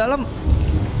lootingan di dalam.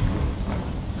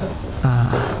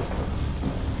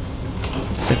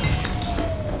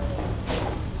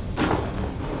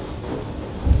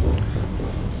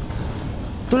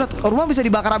 Tuh lihat, rumah bisa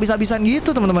dibakar habis-habisan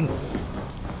gitu teman-teman.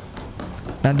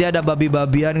 Nanti ada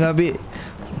babi-babian nggak bi?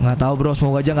 Nggak tahu bro,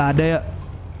 semoga aja nggak ada ya.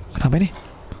 Kenapa ini?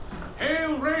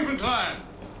 Hail Ravenclan!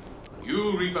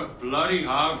 You reap a bloody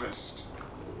harvest.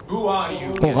 Who are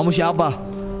you? Oh, kamu siapa?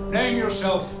 Name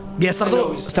yourself. Geser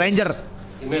tuh stranger.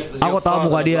 Aku tahu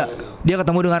muka dia. Dia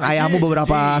ketemu dengan ayahmu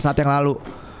beberapa saat yang lalu.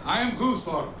 I am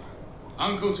Guthorm,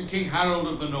 uncle to King Harold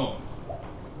of the North.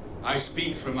 I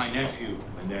speak for my nephew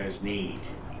when there is need.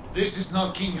 This is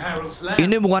not King Harold's land.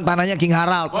 Ini bukan tanahnya King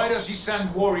Harald. Why does he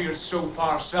send warriors so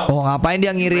far south? Oh, ngapain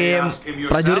dia ngirim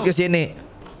prajurit ke sini?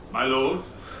 My lord.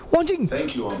 Anjing.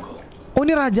 Thank you, uncle. Oh,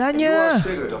 ini rajanya.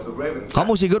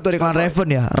 Kamu Sigurd dari klan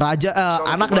Raven ya? Raja,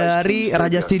 anak dari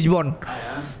Raja Styrbjorn.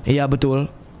 Iya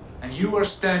betul.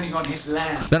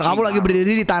 Dan kamu lagi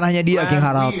berdiri di tanahnya dia, King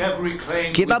Harald.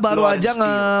 Kita baru aja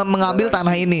mengambil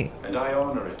tanah ini.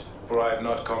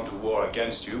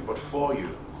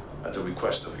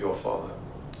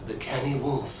 The canny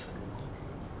wolf.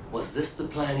 Was this the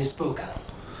plan he spoke of?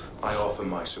 I offer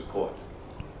my support.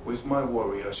 With my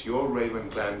warriors, your Raven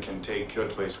clan can take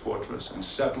Kjotve's fortress and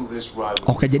settle this rivalry.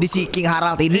 Oke, jadi si King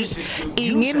Harald ini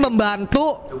ingin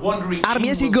membantu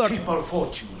arminya Sigurd.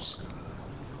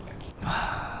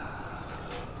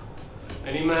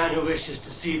 Any man who wishes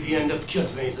to see the end of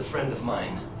Kjotve is a friend of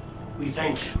mine. We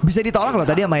thank you. Bisa ditolak loh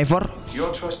tadi sama Eivor.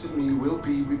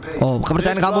 Oh,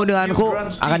 kepercayaan kamu denganku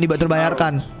akan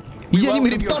terbayarkan. Iya, ini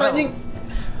mirip Thor anjing.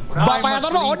 Bapaknya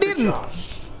Thor mah Odin.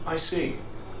 I see.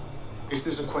 Is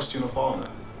this a question of honor?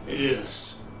 It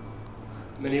is.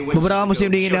 Beberapa musim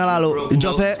dingin yang lalu,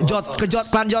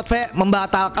 klan Jotve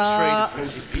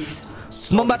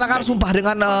membatalkan sumpah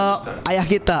dengan ayah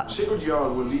kita. Sigurd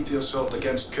Jarl will lead the assault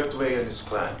against Kjotve and his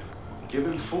clan. Give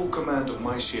him full command of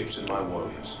my ships and my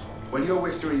warriors. When your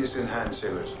victory is in hand,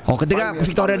 Sigurd. Oh, ketika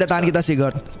Victoria ada tangan kita,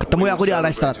 Sigurd, ketemu aku di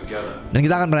Alestad dan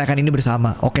kita akan merayakan ini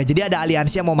bersama. Oke, jadi ada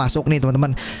aliansi yang mau masuk nih,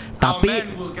 teman-teman. Tapi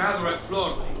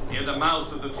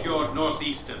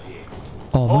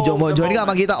oh, mau join nggak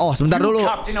sama kita? Oh, sebentar dulu.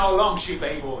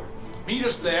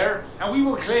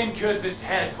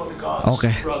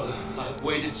 Oke.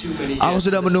 Aku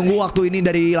sudah menunggu waktu ini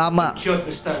dari lama.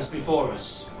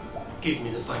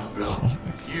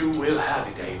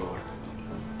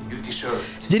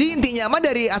 Jadi intinya mah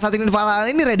dari Assassin's Valhalla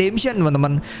ini redemption,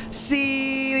 teman-teman. Si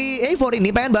Eivor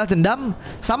ini pengen balas dendam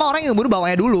sama orang yang bunuh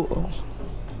bapaknya dulu.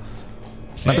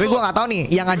 Nah, tapi gue nggak tahu nih,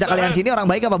 yang ngajak kalian sini orang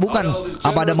baik apa bukan?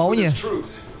 Apa ada maunya?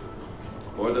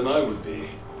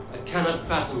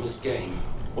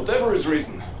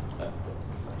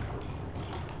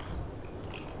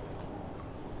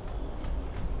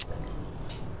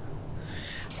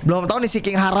 Belum tahu nih si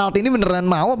King Harald ini beneran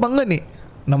mau apa enggak nih?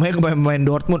 Namanya pemain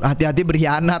Dortmund, hati-hati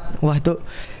berkhianat. Wah, tuh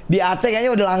di Aceh kayaknya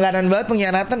udah langganan banget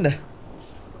pengkhianatan dah.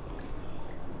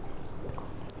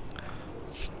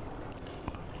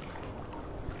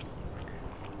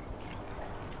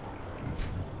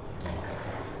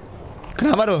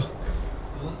 Kenapa tuh?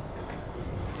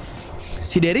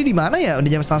 Si Derry di mana ya? Udah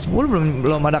jam 9:30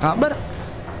 belum ada kabar.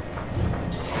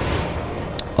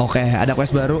 Oke, ada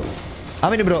quest baru.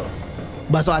 Apa ini, Bro?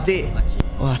 Bakso aci.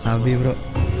 Wah, sabi, Bro.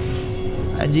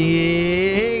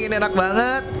 Anjing, ini enak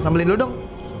banget. Sambelin dulu dong.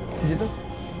 Di situ.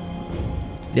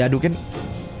 Diadukin.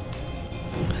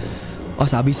 Oh,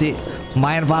 sabi sih.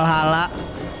 Main Valhalla.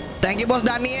 Thank you, Bos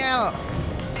Daniel.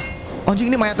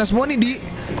 Anjing, ini mayatnya semua nih di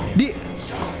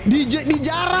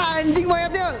jara anjing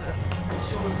mayatnya.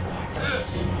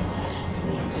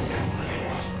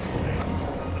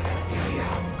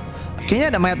 Kayaknya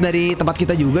ada mayat dari tempat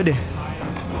kita juga deh.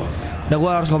 Udah,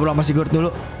 gua harus ngobrol sama Sigurd dulu.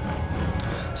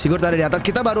 Sigurd ada di atas.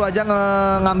 Kita baru aja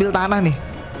ngambil tanah nih.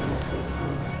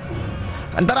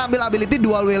 Ntar ambil ability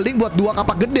dual wielding buat 2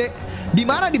 kapak gede. Di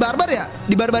mana? Di barbar ya?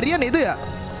 Di barbarian itu ya?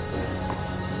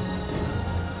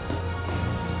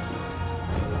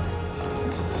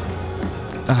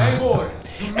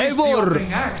 Eivor,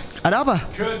 ada apa?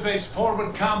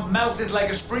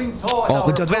 Oh,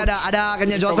 ke Jotve ada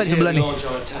kayaknya Jotve di sebelah nih.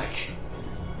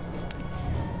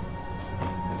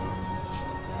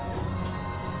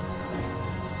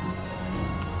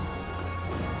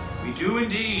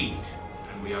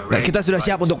 Nah, kita sudah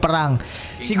siap untuk perang.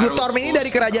 Sigurd Torm ini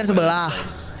dari kerajaan sebelah,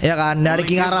 ya kan? Dari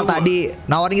King Harald tadi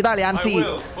nawarin kita aliansi.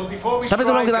 Tapi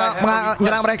sebelum kita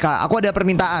menyerang mereka, aku ada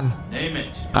permintaan.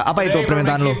 Apa itu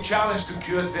permintaan lu?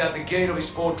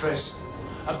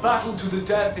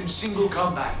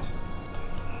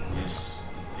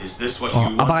 Oh,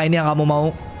 apakah ini yang kamu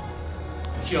mau?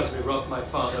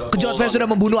 Jotve sudah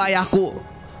membunuh ayahku.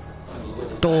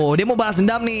 Tuh, dia mau balas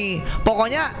dendam nih.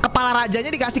 Pokoknya kepala rajanya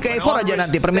dikasih ke Eivor aja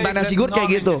nanti. Permintaannya Sigurd kayak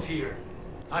gitu.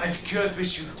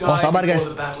 Oh, sabar guys.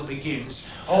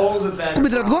 Tuh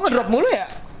bitrate gue ngedrop mulu ya.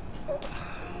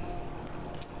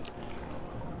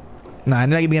 Nah,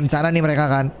 ini lagi bikin rencana nih mereka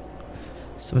kan.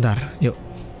 Sebentar, yuk.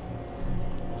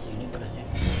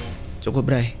 Cukup,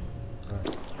 Bray.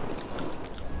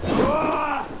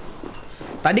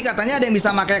 Tadi katanya ada yang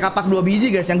bisa pakai kapak 2 biji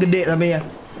guys, yang gede tapi ya.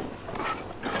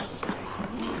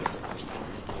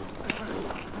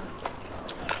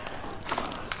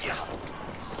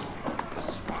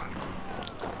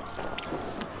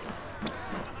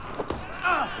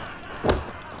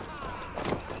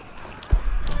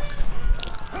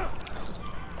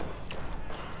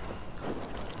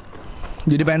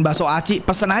 Jadi pengen bakso aci,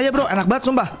 pesen aja bro, enak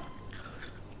banget sumpah.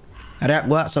 Ada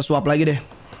gua sesuap lagi deh.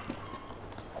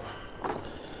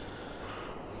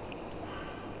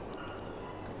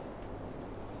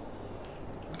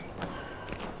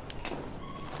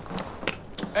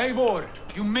 Eivor,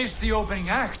 you missed the opening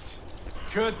act.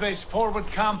 Kjotve's forward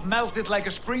camp melted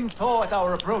like a spring thaw at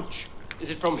our approach.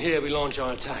 Is it from here we launch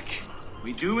our attack?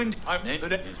 We do and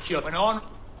went on.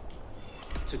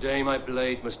 Today my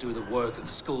blade must do the work of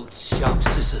Skuld's sharp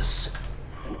scissors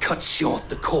and cut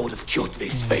short the cord of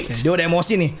Kjotve's fate. Dia udah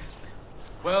emosi nih.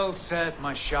 Well said,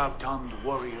 my sharp-tongued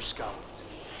warrior scout.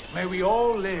 May we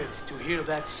all live to hear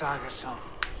that saga sung.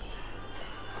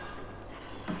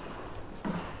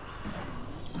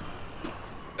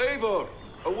 Eivor,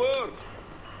 a word.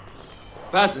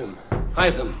 Basim,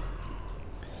 Hytham.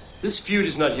 This feud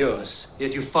is not yours,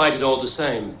 yet you fight it all the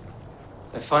same.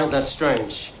 I find that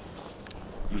strange.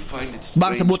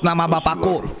 Bang, sebut nama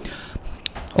bapakku.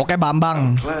 Oke,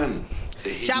 Bambang.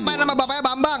 Siapa nama bapaknya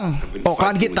Bambang? Oh,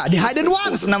 klan kita. The Hidden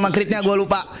Ones. Nama kritnya gue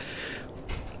lupa.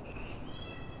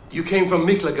 You came from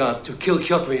Miklagard to kill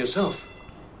Kjotve yourself.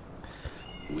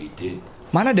 We did.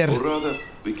 Mana Der? Or rather,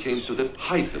 we came so that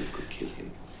Hytham could kill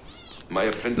him. My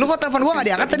apprentice. Lu kok telepon gue gak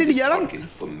diangkat tadi di jalan?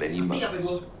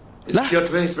 Is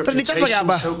Kjotve's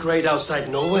reputation so great outside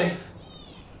Norway?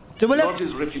 Coba lihat. Not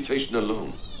his reputation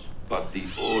alone, but the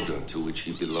order to which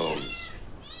he belongs.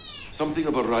 Something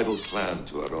of a rival clan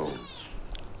to our own.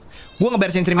 Gue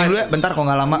ngeberesin streaming dulu ya, bentar kok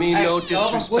nggak lama. No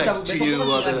disrespect to you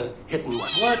other hidden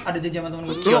ones. Gue ada janji sama temen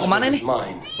gue. Lu kemana nih?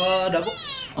 Ke Dago.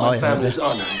 Oh ya.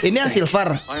 Ini yang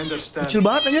silver. Kecil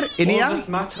banget anjir. Ini yang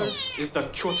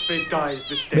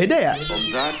beda ya?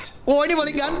 Oh, ini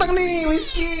paling ganteng nih,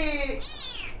 Whiskey.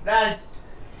 Guys,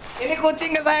 ini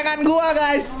kucing kesayangan gua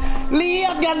guys.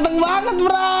 Lihat ganteng banget,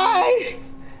 Bray.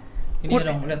 Ini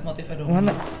dong, lihat motifnya dong. Mana?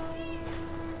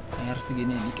 Yang harus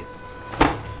digini dikit.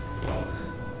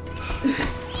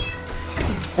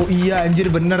 Oh iya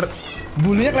anjir bener.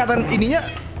 Bulunya kelihatan, ininya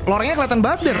lorengnya kelihatan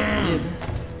banget Der.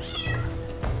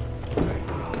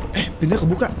 Pintunya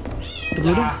kebuka.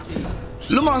 Tunggu dong.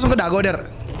 Lu mau langsung ke Dago Der?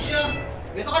 Iya.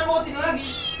 Besok kan mau kesini lagi.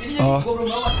 Ini oh. Gua belum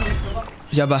bawa sih.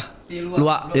 Siapa? Si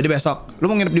Lua. Jadi besok. Lu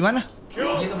mau nginep di mana?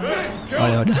 Gitu. Oh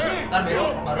ya udah. Ntar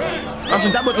besok baru.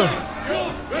 Langsung cabut lu.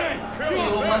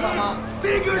 Gua sama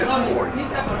Sigurd Nggak tahu nih, Horse. ini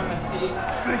siapa namanya?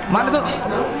 Si Mana tuh?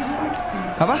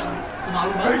 Apa?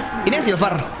 pemalu banget. Ini yang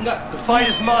silver. Enggak, The fight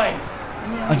is mine.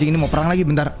 Anjing ini mau perang lagi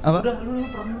bentar. Apa? udah lu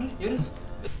perang dulu. Yaudah.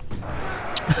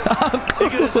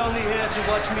 Sigurd is only here to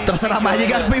watch me. Terserah aja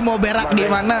Garpi mau berak di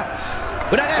mana.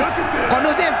 Udah guys,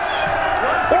 kondusif.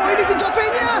 Oh ini si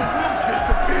Jotve-nya.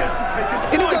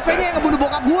 Ini Jotve-nya yang ngebunuh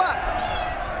bokap gua.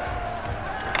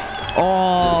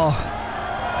 Oh,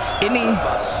 ini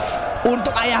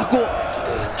untuk ayahku.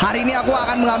 Hari ini aku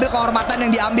akan mengambil kehormatan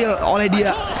yang diambil oleh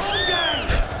dia.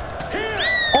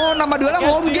 Oh, nama duelnya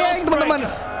Home Gang, teman-teman.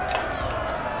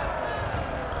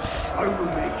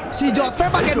 Si Jotve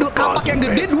pakai kapak yang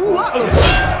gede 2 loh.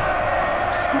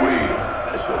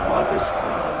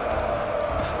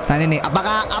 Nah ini nih,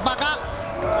 apakah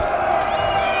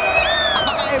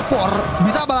Eivor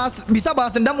bisa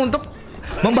balas dendam untuk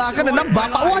membalaskan dendam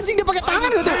bapak? Oh anjing dia pakai tangan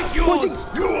gitu. Oh, anjing.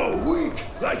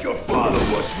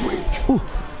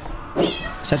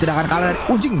 Saya tidak akan kalah.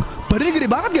 Anjing, badannya gede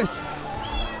banget guys.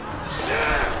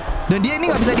 Dan dia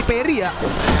ini nggak bisa di parry ya.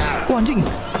 Oh anjing.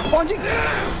 Oh anjing.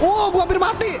 Oh gua hampir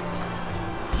mati.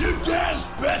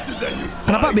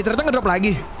 Kenapa bitrate ngedrop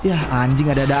lagi? Ya anjing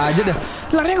ada-ada aja dah.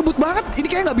 Larinya ngebut banget. Ini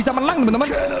kayaknya nggak bisa menang teman-teman.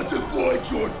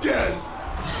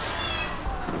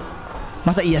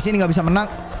 Masa iya sih ini nggak bisa menang?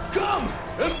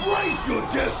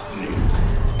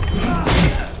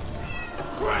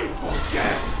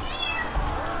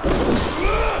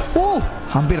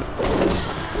 Hampir.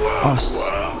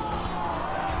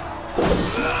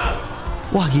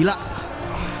 Wah gila.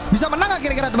 Bisa menang gak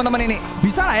kira-kira teman-teman ini?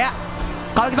 Bisa lah ya.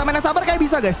 Kalau kita mainnya sabar kayak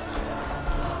bisa guys.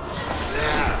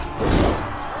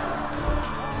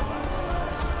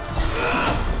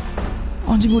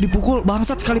 Anjing gue dipukul.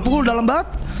 Bangsat sekali pukul dalam banget.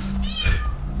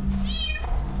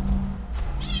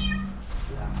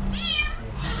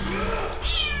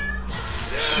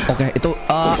 Oke itu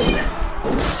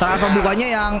saat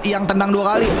pembukanya yang tendang 2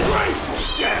 kali.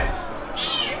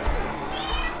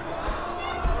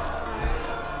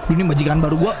 Ini majikan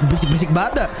baru gua berisik-berisik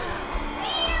banget.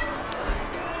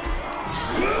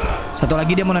 Satu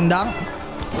lagi dia mau nendang.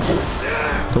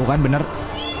 Tuh kan bener.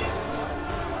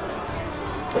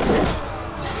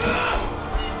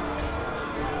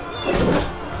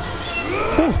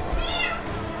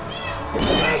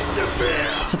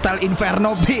 Style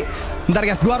Inferno B. Bentar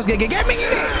guys, gua harus GG gaming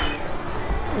ini.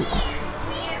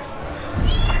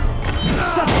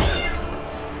 Set.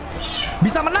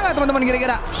 Bisa menang gak teman-teman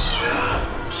kira-kira?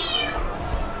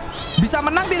 Bisa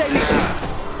menang tidak ini?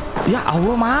 Ya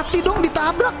Allah mati dong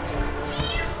ditabrak.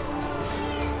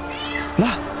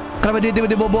 Lah, kenapa dia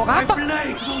tiba-tiba bawa kapak?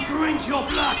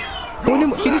 Oh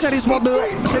ini series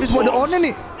mode on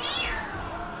nih.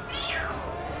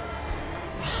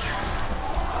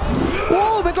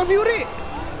 Wow, Battle Fury.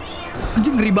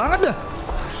 Anjing ngeri banget dah.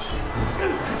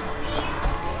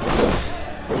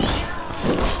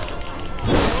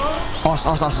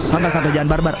 Santai jangan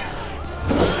barbar.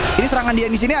 Ini serangan dia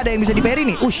di sini ada yang bisa di parry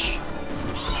nih. Ush.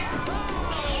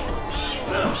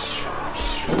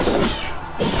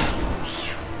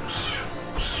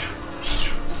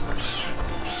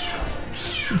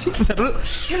 Bentar dulu.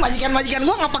 Ini majikan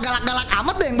gua ngapa galak-galak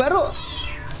amat deh yang baru.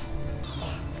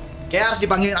 Kayak harus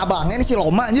dipanggilin abangnya nih si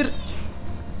Loma anjir.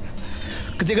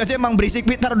 Kecil-kecil emang berisik,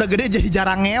 Peter udah gede jadi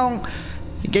jarang ngeong.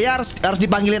 Kayaknya harus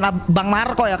dipanggilin Bang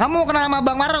Marco ya. Kamu kenal sama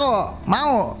Bang Marco?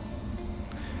 Mau?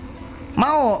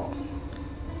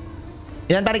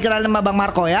 Ya ntar dikenalin sama Bang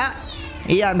Marco ya.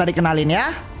 Iya ntar dikenalin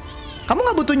ya. Kamu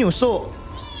nggak butuh nyusu?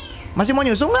 Masih mau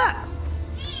nyusu nggak?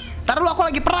 Ntar lu aku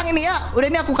lagi perang ini ya. Udah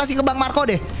ini aku kasih ke Bang Marco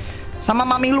deh. Sama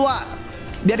Mami Lua.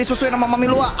 Biar disusuin sama Mami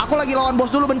Lua. Aku lagi lawan bos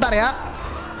dulu bentar ya.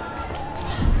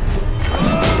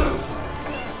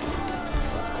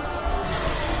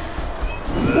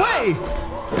 Woi.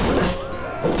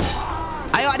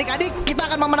 Ayo adik-adik, kita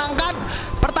akan memenangkan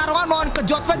pertarungan melawan ke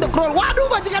Jotve the Cruel.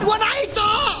 Waduh, majikan gua naik,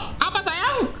 cok. Apa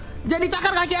sayang? Jadi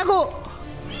cakar kaki aku.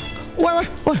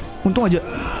 Woi, untung aja.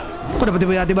 Kok dapat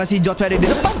tiba-tiba si Jotve ada di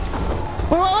depan?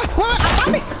 Woi, apa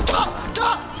nih?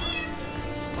 Cok.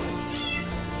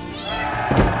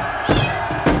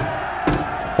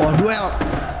 Oh, duel.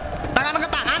 Tangan ke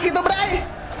tangan gitu, Bray.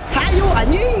 Hayu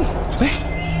anjing.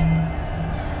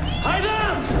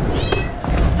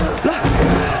 Lah,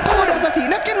 kok udah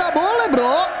assassinate kan nggak boleh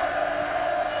bro.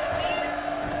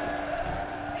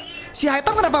 Si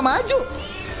Hitam kenapa maju?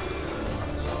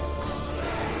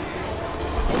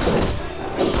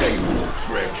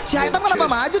 Si Hitam kenapa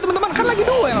maju teman-teman? Kan lagi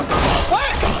duel.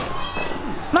 Weh,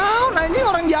 naon anjing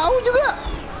orang jauh juga.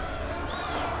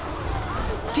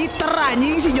 Cheater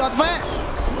anjing si Jotve.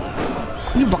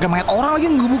 Ini pakai mayat orang lagi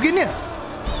ngegebukinnya.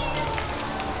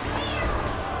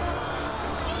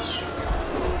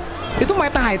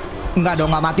 Midnight. Enggak dong,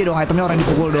 nggak mati dong, itemnya orang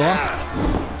dipukul doang.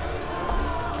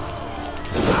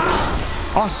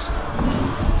 Os.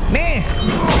 Nih.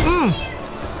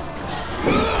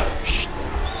 Shh.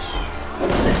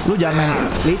 Lu jangan main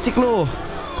licik lu.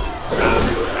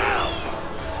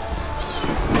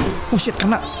 Oh shit,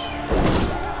 kena.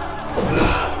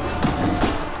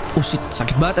 Oh shit,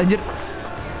 sakit banget anjir.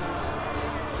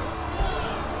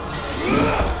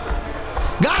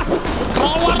 Gas!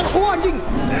 Keluar! Oh anjing!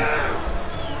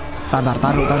 Tahan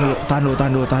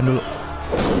dulu.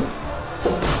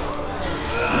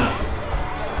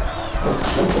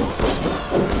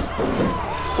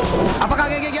 Apakah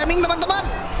GG Gaming teman-teman?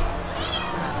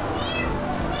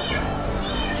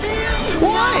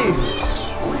 Why?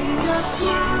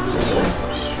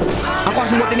 Aku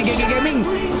harus membuat ini GG Gaming.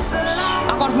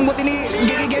 Aku harus membuat ini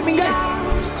GG Gaming guys.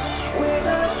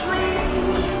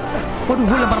 Waduh,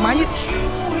 gue lempar mayat.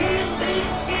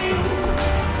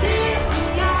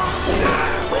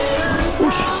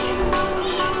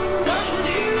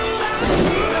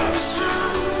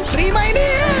 Terima ini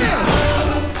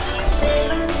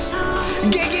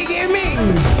GG Gaming.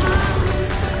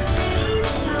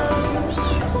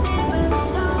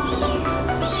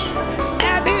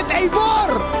 Edit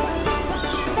Eivor.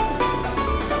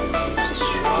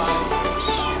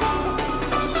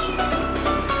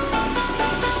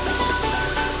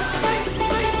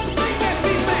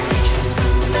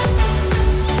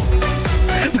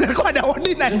 Bener, kok ada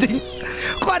Odin anjing?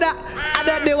 Kok ada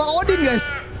dewa Odin guys?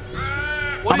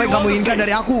 Apa yang kamu inginkan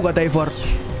dari aku, kata Eivor.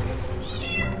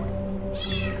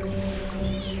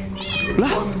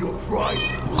 Lah,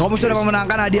 kamu sudah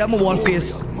memenangkan hadiahmu,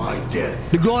 Wolfkiss.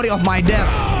 The glory of my death.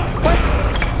 What?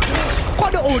 Kok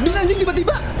ada Odin anjing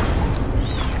tiba-tiba?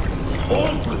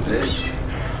 All for this.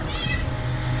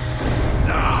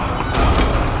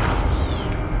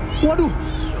 Waduh,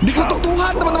 dikutuk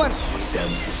Tuhan teman-teman.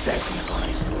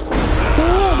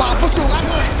 Mampus lu kan?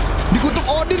 Dikutuk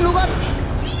Odin lu kan?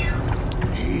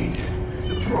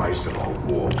 The price of our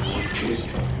war,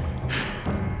 Wolfkiss.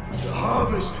 The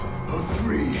harvest of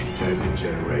 3 deadly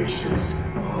generations.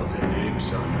 All their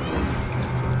names are known.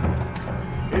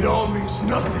 It all means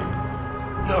nothing.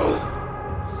 No.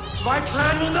 My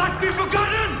clan will not be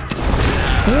forgotten!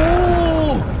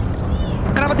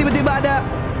 Kenapa tiba-tiba ada?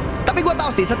 Tapi gue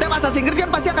tahu sih, setiap Assassin's Creed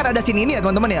kan pasti akan ada scene ini ya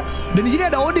teman-teman ya. Dan di sini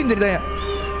ada Odin ceritanya.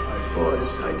 I fought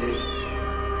as I did,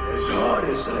 as hard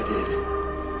as I did,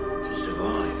 to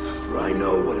survive. For I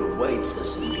know what awaits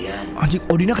us in the end. Anjing,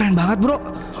 Odinnya keren banget bro.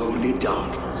 Only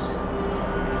darkness.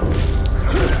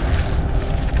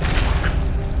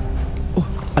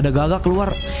 Ada gagak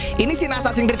keluar. Ini scene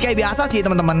Assassin's Creed kayak biasa sih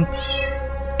teman-teman.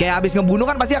 Kayak habis ngebunuh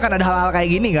kan pasti akan ada hal-hal kayak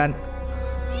gini kan.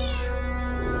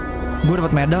 Gue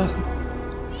dapat medal.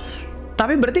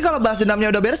 Tapi berarti kalau balas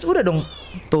dendamnya udah beres, udah dong.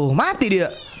 Tuh, mati dia.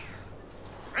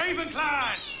 Raven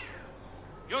Clan!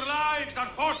 Your lives are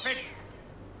forfeit.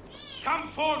 Come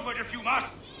forward if you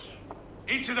must.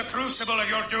 Into the crucible of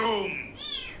your doom.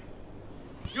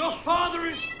 Your father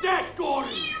is dead,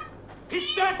 Gordon.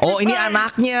 He's dead. Oh, ini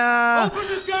anaknya.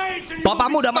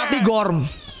 Papamu udah mati, Gorm.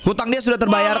 Hutang dia sudah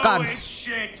terbayarkan.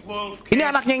 Ini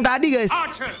anaknya yang tadi, guys.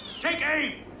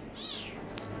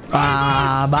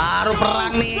 Baru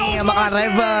perang nih sama Clan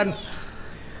Raven.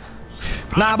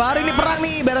 Nah, baru ini perang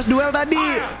nih, beres duel tadi.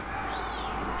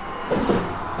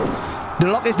 The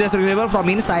lock is destructible from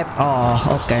inside.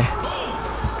 Oh, oke.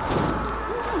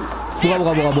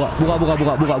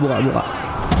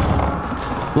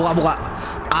 Buka.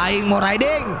 Aing mau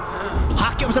riding.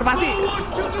 Haki observasi.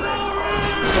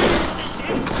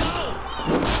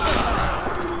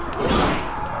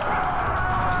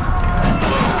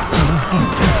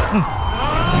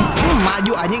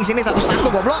 Maju anjing sini satu-satu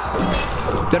goblok.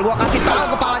 Biar gua kasih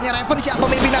tahu kepalanya Raven siapa,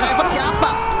 pemimpinnya Raven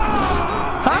siapa.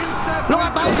 Hah? Lu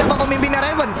nggak tahu siapa pemimpinnya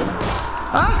Raven?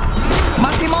 Hah?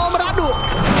 Masih mau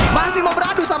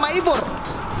beradu sama Eivor?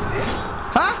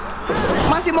 Hah?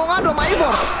 Masih mau ngadu sama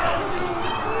Eivor?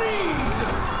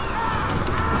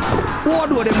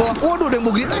 Waduh, ada yang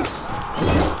bawa Great Axe.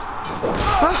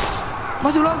 Hah?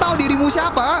 Masih belum tahu dirimu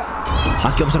siapa?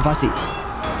 Haki observasi.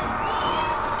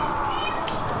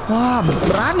 Wah,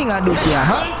 berani ngadu ya,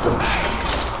 ha?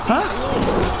 Hah?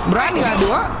 Berani ngadu,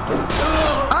 ha?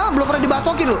 Belum pernah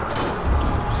dibacokin lu.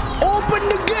 Open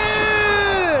the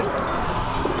gate.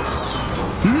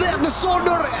 Let the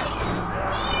soldier.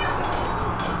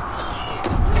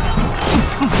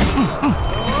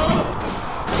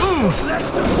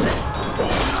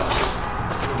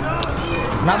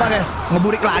 Kenapa guys?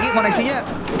 Ngeburik lagi koneksinya.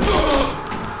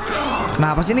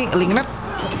 Kenapa sih nih linknet?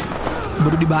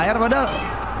 Baru dibayar padahal.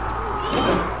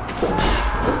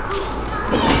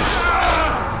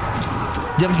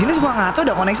 Jam segini suka ngaco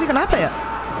udah koneksi kenapa ya?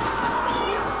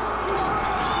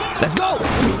 Let's go.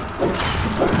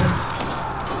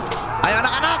 Ayo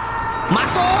anak-anak,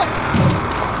 masuk.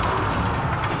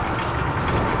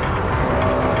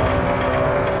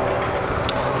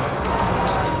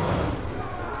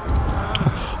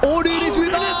 Odin is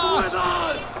with us.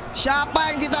 Siapa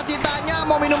yang cita-citanya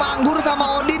mau minum anggur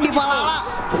sama Odin di Valhalla?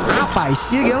 Apa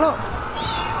sih ya lo?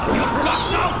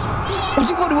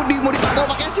 Uji kok mau ditambah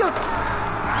pakai shield.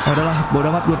 Udahlah, bodo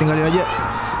amat, gue tinggalin aja.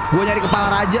 Gue nyari kepala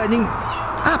raja anjing.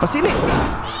 Apa sih ini?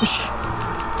 Ush.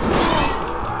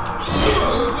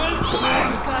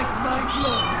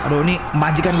 Aduh, ini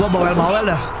majikan gue bawel-bawel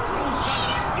dah.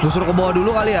 Gue suruh ke bawah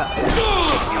dulu kali ya.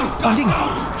 Anjing.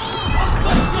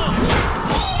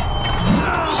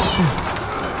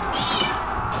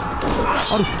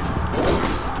 Aduh.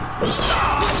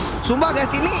 Sumpah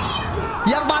guys, ini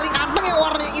yang paling anteng yang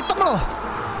warnanya hitam loh.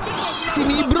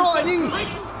 Sini bro anjing.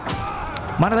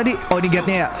 Mana tadi? Oh ini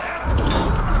gate-nya ya.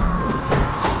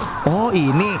 Oh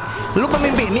ini. Lu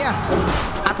pemimpinnya,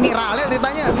 admiralnya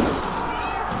ceritanya.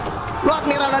 Lu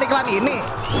admiral dari klan ini.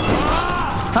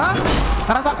 Hah?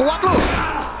 Ngerasa kuat lu?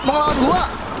 Mau ngelawan gua?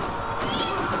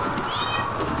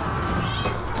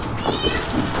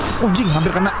 Oh, anjing hampir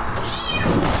kena.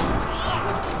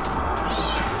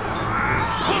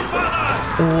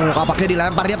 Oh, kapaknya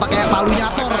dilempar, dia pakai palu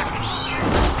nyator.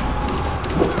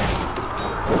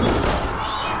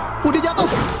 Udah jatuh,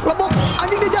 lebok,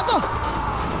 anjing dia jatuh.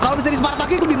 Kalau bisa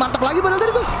dispartaki lebih mantap lagi padahal tadi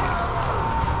tuh.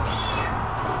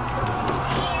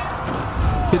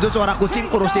 Itu suara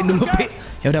kucing, urusin dulu Pi.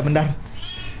 Ya udah bentar.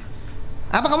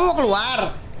 Apa kamu mau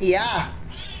keluar? Iya.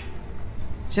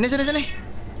 Sini.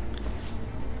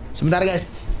 Sebentar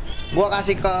guys. Gua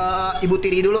kasih ke Ibu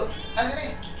Tiri dulu.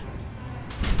 Sini.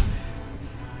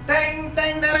 Teng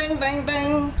teng dereng teng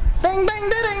teng. Teng teng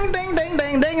dereng teng teng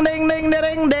teng teng teng teng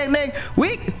dereng deng deng.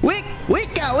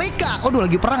 Wika. Aduh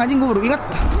lagi perang anjing, gua baru ingat.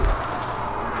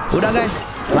 Udah guys,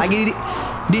 lagi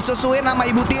disusuin sama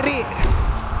Ibu Tiri.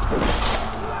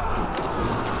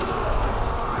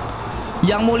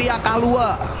 Yang mulia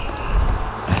Kalua.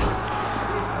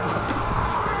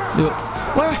 Yuk.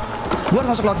 Wah, gua harus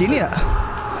masuk laut sini ya?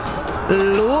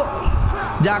 Lu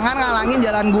jangan ngalangin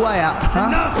jalan gua ya. Hah?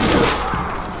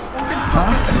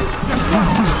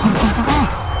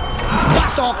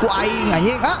 Basok ku aing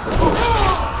anjing, ha?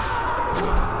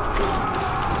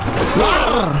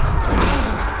 War.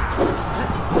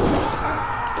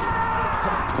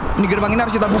 Ini gerbang ini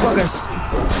harus kita buka, guys.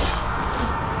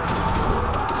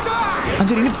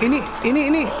 Anjir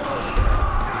ini.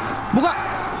 Buka.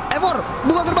 Evor,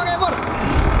 buka gerbang Evor.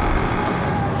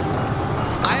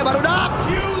 Ayo barudak.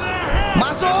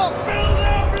 Masuk.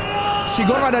 Si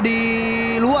Gorn ada di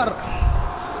luar.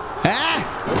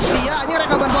 Sia anjing,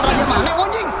 reka bantuan raja mana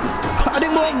anjing? Ada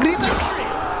yang bawa Gritex.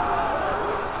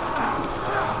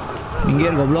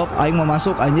 Minggir goblok, aing mau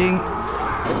masuk anjing.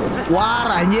 War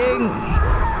anjing.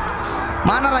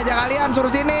 Mana raja kalian,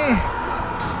 suruh sini.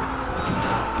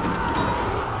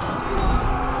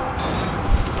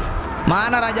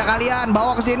 Mana raja kalian?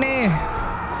 Bawa ke sini.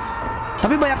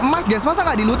 Tapi banyak emas, guys. Masa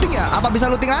nggak di-looting ya? Apa bisa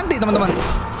looting nanti, teman-teman?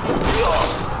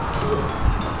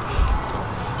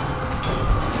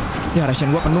 Ya,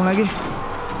 ration gua penuh lagi.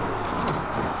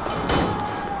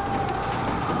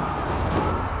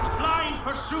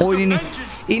 Oh, ini nih.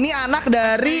 Ini anak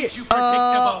dari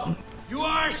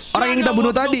orang yang kita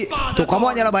bunuh tadi. Tuh,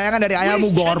 kamu hanyalah bayangan dari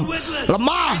ayahmu, Gorm.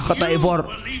 Lemah, kata Eivor.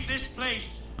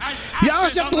 Ya,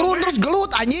 siap turun terus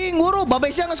gelut anjing, buru.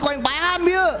 Babesnya nge-scoring pahan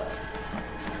dia.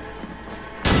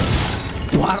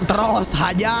 War terus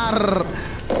hajar.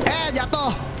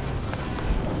 Jatuh.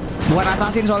 Bukan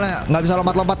assassin soalnya, nggak bisa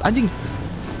lompat-lompat anjing.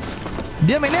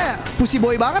 Dia mainnya pussy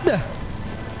boy banget dah.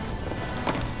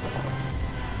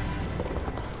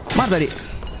 Mana tadi?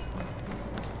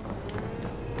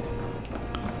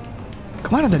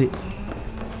 Kemana tadi?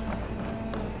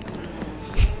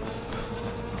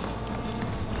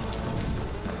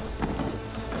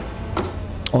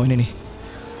 Oh ini nih.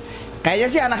 Kayaknya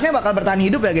sih anaknya bakal bertahan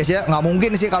hidup ya guys ya. Nggak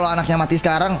mungkin sih kalau anaknya mati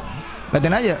sekarang.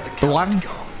 Lihatin aja, tuh kan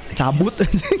cabut.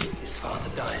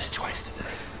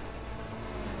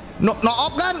 No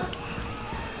op kan?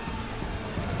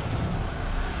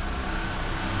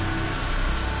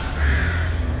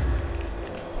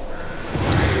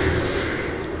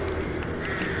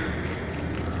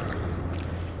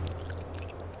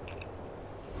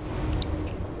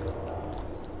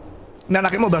 Nah,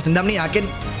 anaknya mau balas dendam nih, yakin.